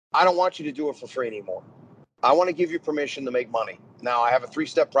 I don't want you to do it for free anymore. I want to give you permission to make money. Now, I have a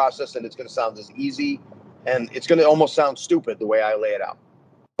 3-step process, and it's going to sound as easy, and it's going to almost sound stupid the way I lay it out.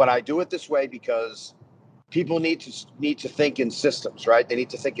 But I do it this way because people need to think in systems, right? They need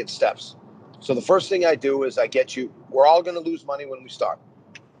to think in steps. So the first thing I do is I get you, we're all going to lose money when we start.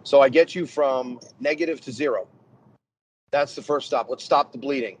 So I get you from negative to zero. That's the first stop. Let's stop the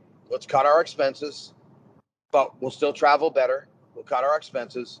bleeding. Let's cut our expenses, but we'll still travel better. We'll cut our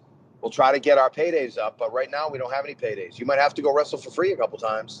expenses. We'll try to get our paydays up, but right now we don't have any paydays. You might have to go wrestle for free a couple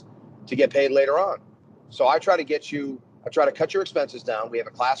times to get paid later on. So I try to cut your expenses down. We have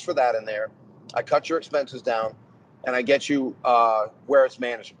a class for that in there. I cut your expenses down, and I get you where it's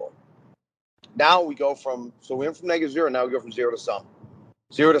manageable. Now we went from negative zero, now we go from zero to some.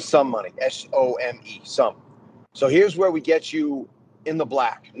 Zero to some money, S-O-M-E, some. So here's where we get you in the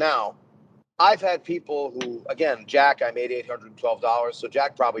black. Now, I've had people who, again, Jack, I made $812, so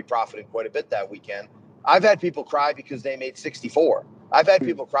Jack probably profited quite a bit that weekend. I've had people cry because they made 64. I've had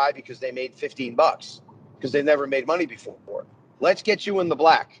people cry because they made $15 because they never made money before. Let's get you in the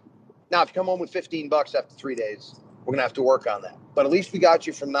black. Now, if you come home with $15 after 3 days, we're gonna have to work on that. But at least we got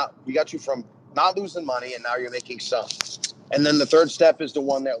you from not losing money, and now you're making some. And then the third step is the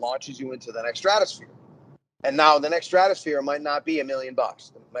one that launches you into the next stratosphere. And now the next stratosphere might not be $1 million.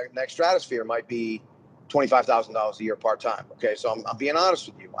 The next stratosphere might be $25,000 a year part-time. Okay, so I'm being honest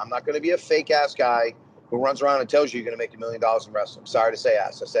with you. I'm not going to be a fake ass guy who runs around and tells you you're going to make $1 million in wrestling. Sorry to say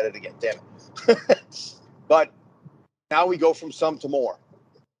ass. I said it again. Damn it. But now we go from some to more.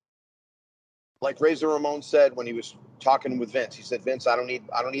 Like Razor Ramon said when he was talking with Vince, he said, Vince, I don't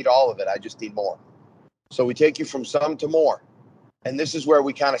need all of it. I just need more. So we take you from some to more. And this is where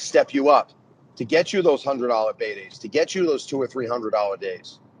we kind of step you up to get you those $100 paydays, to get you those $200 or $300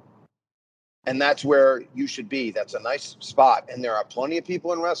 days. And that's where you should be. That's a nice spot. And there are plenty of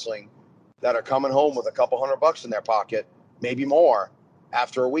people in wrestling that are coming home with a couple $100 in their pocket, maybe more,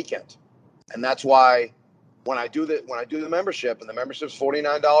 after a weekend. And that's why when I do the membership, and the membership's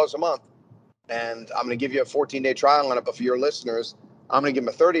 $49 a month, and I'm going to give you a 14-day trial on it, but for your listeners, I'm going to give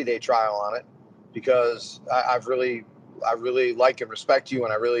them a 30-day trial on it because I really like and respect you,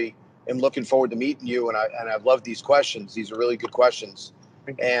 and I really am looking forward to meeting you, and I've loved these questions. These are really good questions.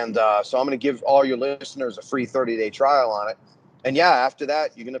 And so I'm going to give all your listeners a free 30-day trial on it. And yeah, after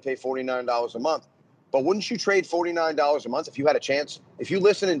that, you're going to pay $49 a month. But wouldn't you trade $49 a month if you had a chance? If you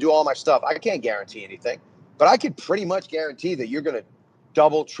listen and do all my stuff, I can't guarantee anything, but I could pretty much guarantee that you're going to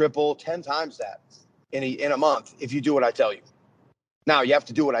double, triple, 10 times that in a month if you do what I tell you. Now, you have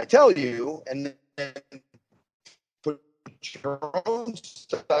to do what I tell you and then put your own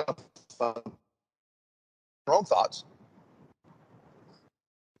stuff on, your own thoughts.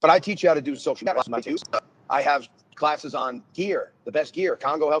 But I teach you how to do social media too. I have classes on gear, the best gear.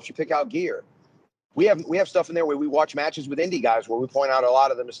 Congo helps you pick out gear. We have stuff in there where we watch matches with indie guys where we point out a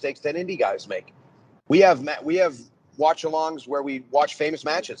lot of the mistakes that indie guys make. We have watch-alongs where we watch famous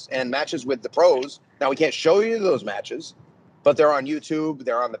matches and matches with the pros. Now, we can't show you those matches, but they're on YouTube.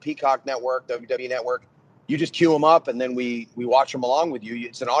 They're on the Peacock Network, WWE Network. You just queue them up, and then we watch them along with you.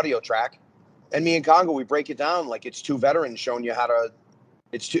 It's an audio track. And me and Congo, we break it down like it's two veterans showing you how to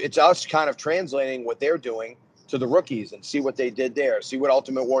 – it's us kind of translating what they're doing to the rookies and see what they did there, see what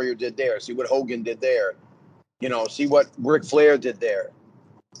Ultimate Warrior did there, see what Hogan did there, see what Ric Flair did there.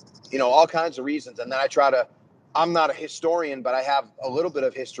 All kinds of reasons. And then I'm not a historian, but I have a little bit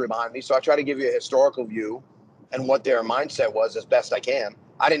of history behind me. So I try to give you a historical view and what their mindset was as best I can.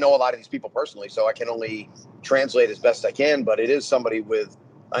 I didn't know a lot of these people personally, so I can only translate as best I can, but it is somebody with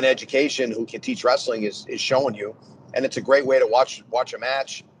an education who can teach wrestling is showing you. And it's a great way to watch a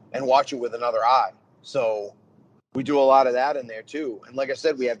match and watch it with another eye. So we do a lot of that in there too. And like I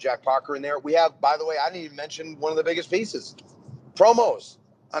said, we have Jack Parker in there. We have, by the way, I didn't even mention one of the biggest pieces, promos,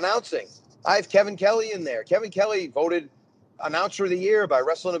 announcing. I have Kevin Kelly in there. Kevin Kelly voted Announcer of the Year by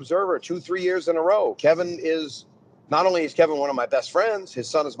Wrestling Observer 2-3 years in a row. Not only is Kevin one of my best friends, his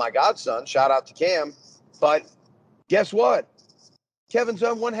son is my godson. Shout out to Cam. But guess what? Kevin's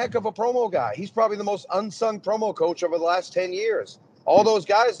one heck of a promo guy. He's probably the most unsung promo coach over the last 10 years. All those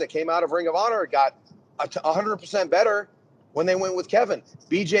guys that came out of Ring of Honor got 100% better when they went with Kevin.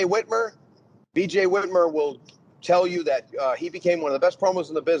 BJ Whitmer will tell you that he became one of the best promos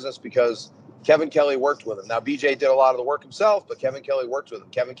in the business because Kevin Kelly worked with him. Now, BJ did a lot of the work himself, but Kevin Kelly worked with him.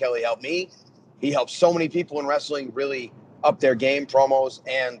 Kevin Kelly helped me. He helped so many people in wrestling really up their game promos,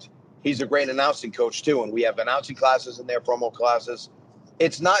 and He's a great announcing coach too, and we have announcing classes in there, promo classes.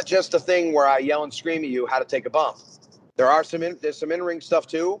 It's not just a thing where I yell and scream at you how to take a bump. There's some in-ring stuff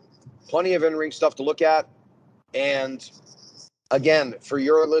too, plenty of in-ring stuff to look at. And again, for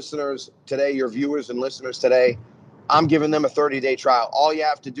your listeners today, your viewers and listeners today, I'm giving them a 30-day trial. All you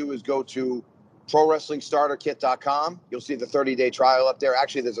have to do is go to ProWrestlingStarterKit.com. You'll see the 30-day trial up there.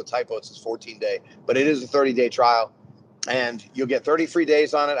 Actually, there's a typo. It says 14-day, but it is a 30-day trial. And you'll get 30 free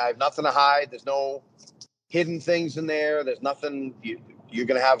days on it. I have nothing to hide. There's no hidden things in there. There's nothing you're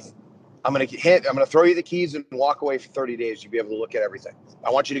going to have. I'm going to throw you the keys and walk away for 30 days. You'll be able to look at everything. I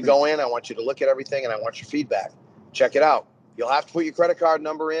want you to go in. I want you to look at everything, and I want your feedback. Check it out. You'll have to put your credit card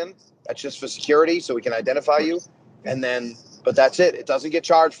number in. That's just for security so we can identify you. And then, but that's it. It doesn't get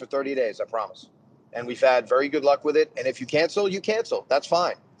charged for 30 days, I promise. And we've had very good luck with it. And if you cancel, you cancel. That's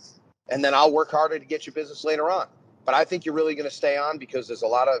fine. And then I'll work harder to get your business later on. But I think you're really going to stay on because there's a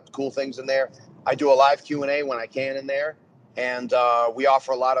lot of cool things in there. I do a live Q&A when I can in there. And we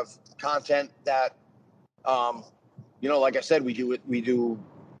offer a lot of content that, like I said,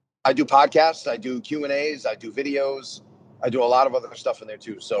 I do podcasts, I do Q&As, I do videos. I do a lot of other stuff in there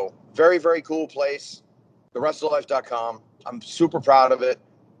too. So very, very cool place, thewrestlelife.com. I'm super proud of it.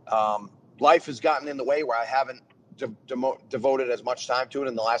 Life has gotten in the way where I haven't devoted as much time to it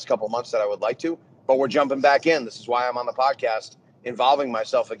in the last couple of months that I would like to, but we're jumping back in. This is why I'm on the podcast, involving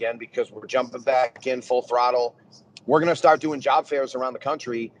myself again, because we're jumping back in full throttle. We're going to start doing job fairs around the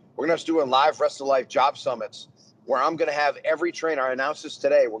country. We're going to start doing live Wrestle Life job summits where I'm going to have every trainer. I announced this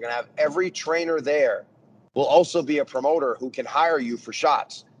today. We're going to have every trainer there will also be a promoter who can hire you for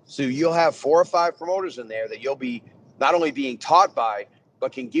shots. So you'll have 4 or 5 promoters in there that you'll be not only being taught by,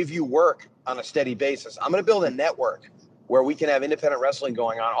 but can give you work on a steady basis. I'm going to build a network where we can have independent wrestling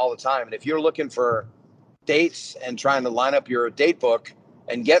going on all the time. And if you're looking for dates and trying to line up your date book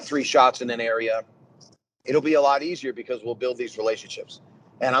and get 3 shots in an area, it'll be a lot easier because we'll build these relationships.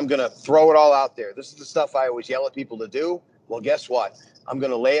 And I'm going to throw it all out there. This is the stuff I always yell at people to do. Well, guess what? I'm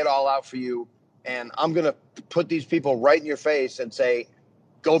going to lay it all out for you. And I'm going to put these people right in your face and say,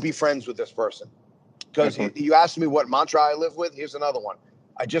 go be friends with this person. Because you asked me what mantra I live with. Here's another one.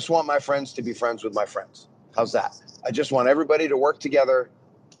 I just want my friends to be friends with my friends. How's that? I just want everybody to work together.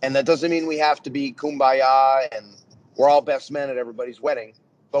 And that doesn't mean we have to be kumbaya and we're all best men at everybody's wedding.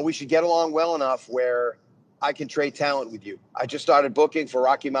 But we should get along well enough where I can trade talent with you. I just started booking for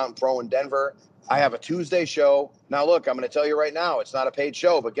Rocky Mountain Pro in Denver. I have a Tuesday show. Now, look, I'm going to tell you right now, it's not a paid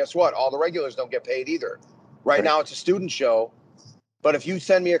show, but guess what? All the regulars don't get paid either. Right now, it's a student show. But if you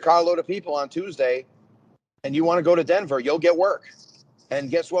send me a carload of people on Tuesday and you want to go to Denver, you'll get work.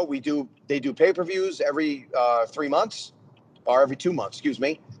 And guess what? They do pay-per-views every 3 months or every 2 months, excuse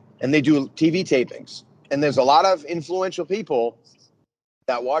me. And they do TV tapings. And there's a lot of influential people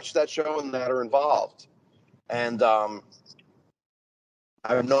that watch that show and that are involved. And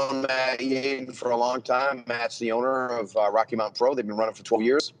I've known Matt Yaden for a long time. Matt's the owner of Rocky Mountain Pro. They've been running for 12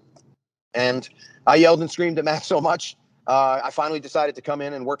 years. And I yelled and screamed at Matt so much, I finally decided to come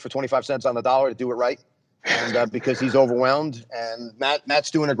in and work for 25 cents on the dollar to do it right. And because he's overwhelmed. And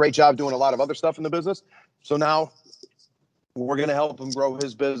Matt's doing a great job doing a lot of other stuff in the business. So now we're going to help him grow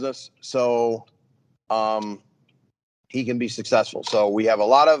his business so he can be successful. So we have a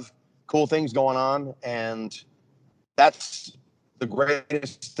lot of cool things going on. And that's the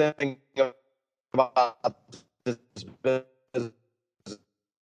greatest thing about this business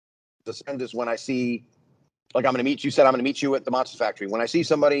is when I see, like, I'm going to meet you at the Monster Factory. When I see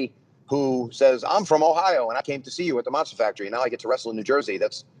somebody who says, I'm from Ohio and I came to see you at the Monster Factory, and now I get to wrestle in New Jersey,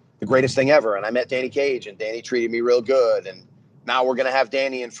 that's the greatest thing ever. And I met Danny Cage and Danny treated me real good. And now we're going to have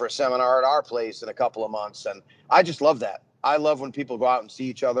Danny in for a seminar at our place in a couple of months. And I just love that. I love when people go out and see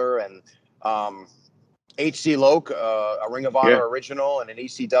each other. And HC Loke, a Ring of Honor original and an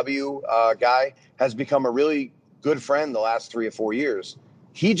ECW guy, has become a really good friend the last 3 or 4 years.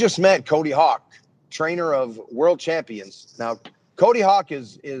 He just met Cody Hawk, trainer of world champions. Now, Cody Hawk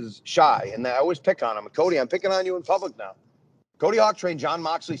is shy, and I always pick on him. Cody, I'm picking on you in public now. Cody Hawk trained John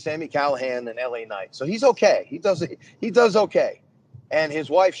Moxley, Sami Callihan, and LA Knight. So he's okay. He does okay. And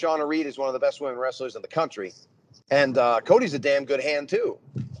his wife, Shauna Reed, is one of the best women wrestlers in the country. And Cody's a damn good hand, too.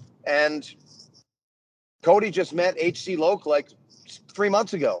 And Cody just met HC Loke like 3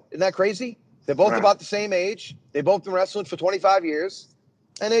 months ago. Isn't that crazy? They're both about the same age. They've both been wrestling for 25 years,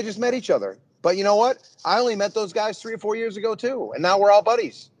 and they just met each other. But you know what? I only met those guys 3 or 4 years ago, too. And now we're all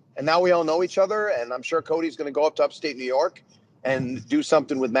buddies. And now we all know each other. And I'm sure Cody's going to go up to upstate New York and do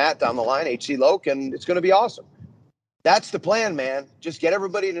something with Matt down the line, HC Loke, and it's going to be awesome. That's the plan, man. Just get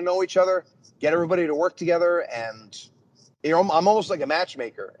everybody to know each other, get everybody to work together, and I'm almost like a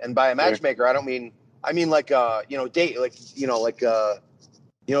matchmaker, and by a matchmaker, I mean like date, like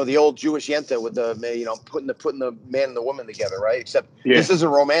the old Jewish yenta with the putting the man and the woman together, right? Except this isn't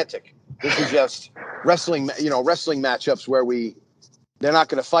romantic. This is just wrestling matchups where they're not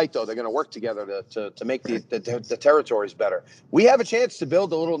going to fight though. They're going to work together to make the territories better. We have a chance to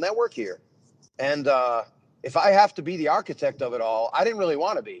build a little network here, and if I have to be the architect of it all, I didn't really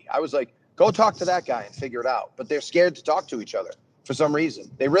want to be. I was like, go talk to that guy and figure it out. But they're scared to talk to each other for some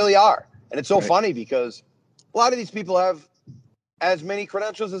reason. They really are. And it's so funny because a lot of these people have as many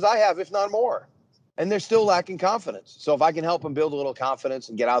credentials as I have, if not more. And they're still lacking confidence. So if I can help them build a little confidence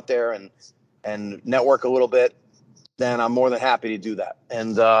and get out there and network a little bit, then I'm more than happy to do that.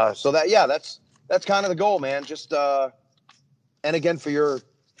 And so that's kind of the goal, man. Just and again, for your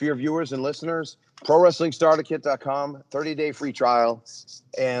viewers and listeners, ProWrestlingStarterKit.com, 30-day free trial,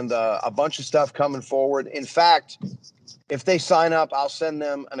 and a bunch of stuff coming forward. In fact, if they sign up, I'll send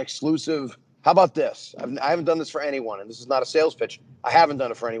them an exclusive. How about this? I haven't done this for anyone, and this is not a sales pitch. I haven't done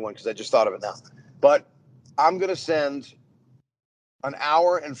it for anyone because I just thought of it now. But I'm going to send an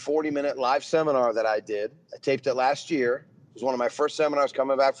hour and 40-minute live seminar that I did. I taped it last year. It was one of my first seminars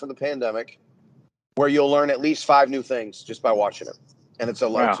coming back from the pandemic, where you'll learn at least 5 new things just by watching it. And it's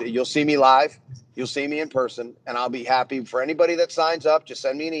you'll see me live, you'll see me in person, and I'll be happy for anybody that signs up. Just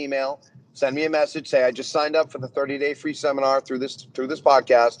send me an email, send me a message, say I just signed up for the 30-day free seminar through this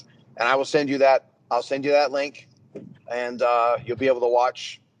podcast, and I will send you that. I'll send you that link, and you'll be able to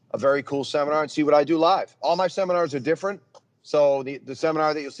watch a very cool seminar and see what I do live. All my seminars are different, so the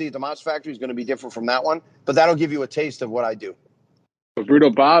seminar that you'll see at the Monster Factory is going to be different from that one, but that'll give you a taste of what I do. Well, Brutal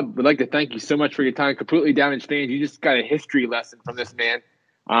Bob, we'd like to thank you so much for your time. Completely Damaged fans, you just got a history lesson from this man.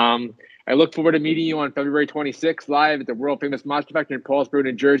 I look forward to meeting you on February 26th live at the world famous Monster Factory in Paulsboro,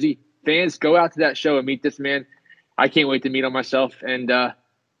 New Jersey. Fans, go out to that show and meet this man. I can't wait to meet him myself, and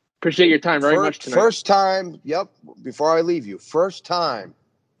appreciate your time very much tonight. First time, before I leave you, first time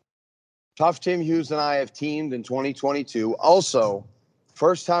Tough Tim Hughes and I have teamed in 2022. Also,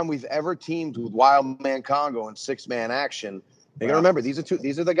 first time we've ever teamed with Wildman Congo in 6-man action. You got to remember, these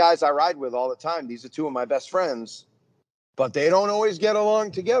are the guys I ride with all the time. These are 2 of my best friends, but they don't always get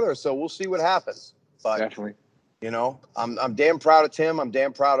along together. So we'll see what happens. But definitely, I'm damn proud of Tim. I'm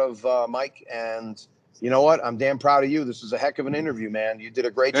damn proud of Mike, and you know what? I'm damn proud of you. This was a heck of an interview, man. You did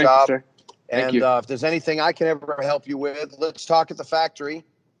a great job. You, sir. And if there's anything I can ever help you with, let's talk at the factory.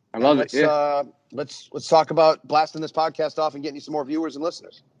 I love it. Let's talk about blasting this podcast off and getting you some more viewers and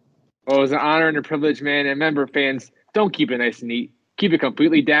listeners. Well, it was an honor and a privilege, man. And remember, fans, don't keep it nice and neat. Keep it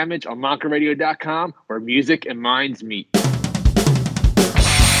completely damaged on MonkaRadio.com, where music and minds meet.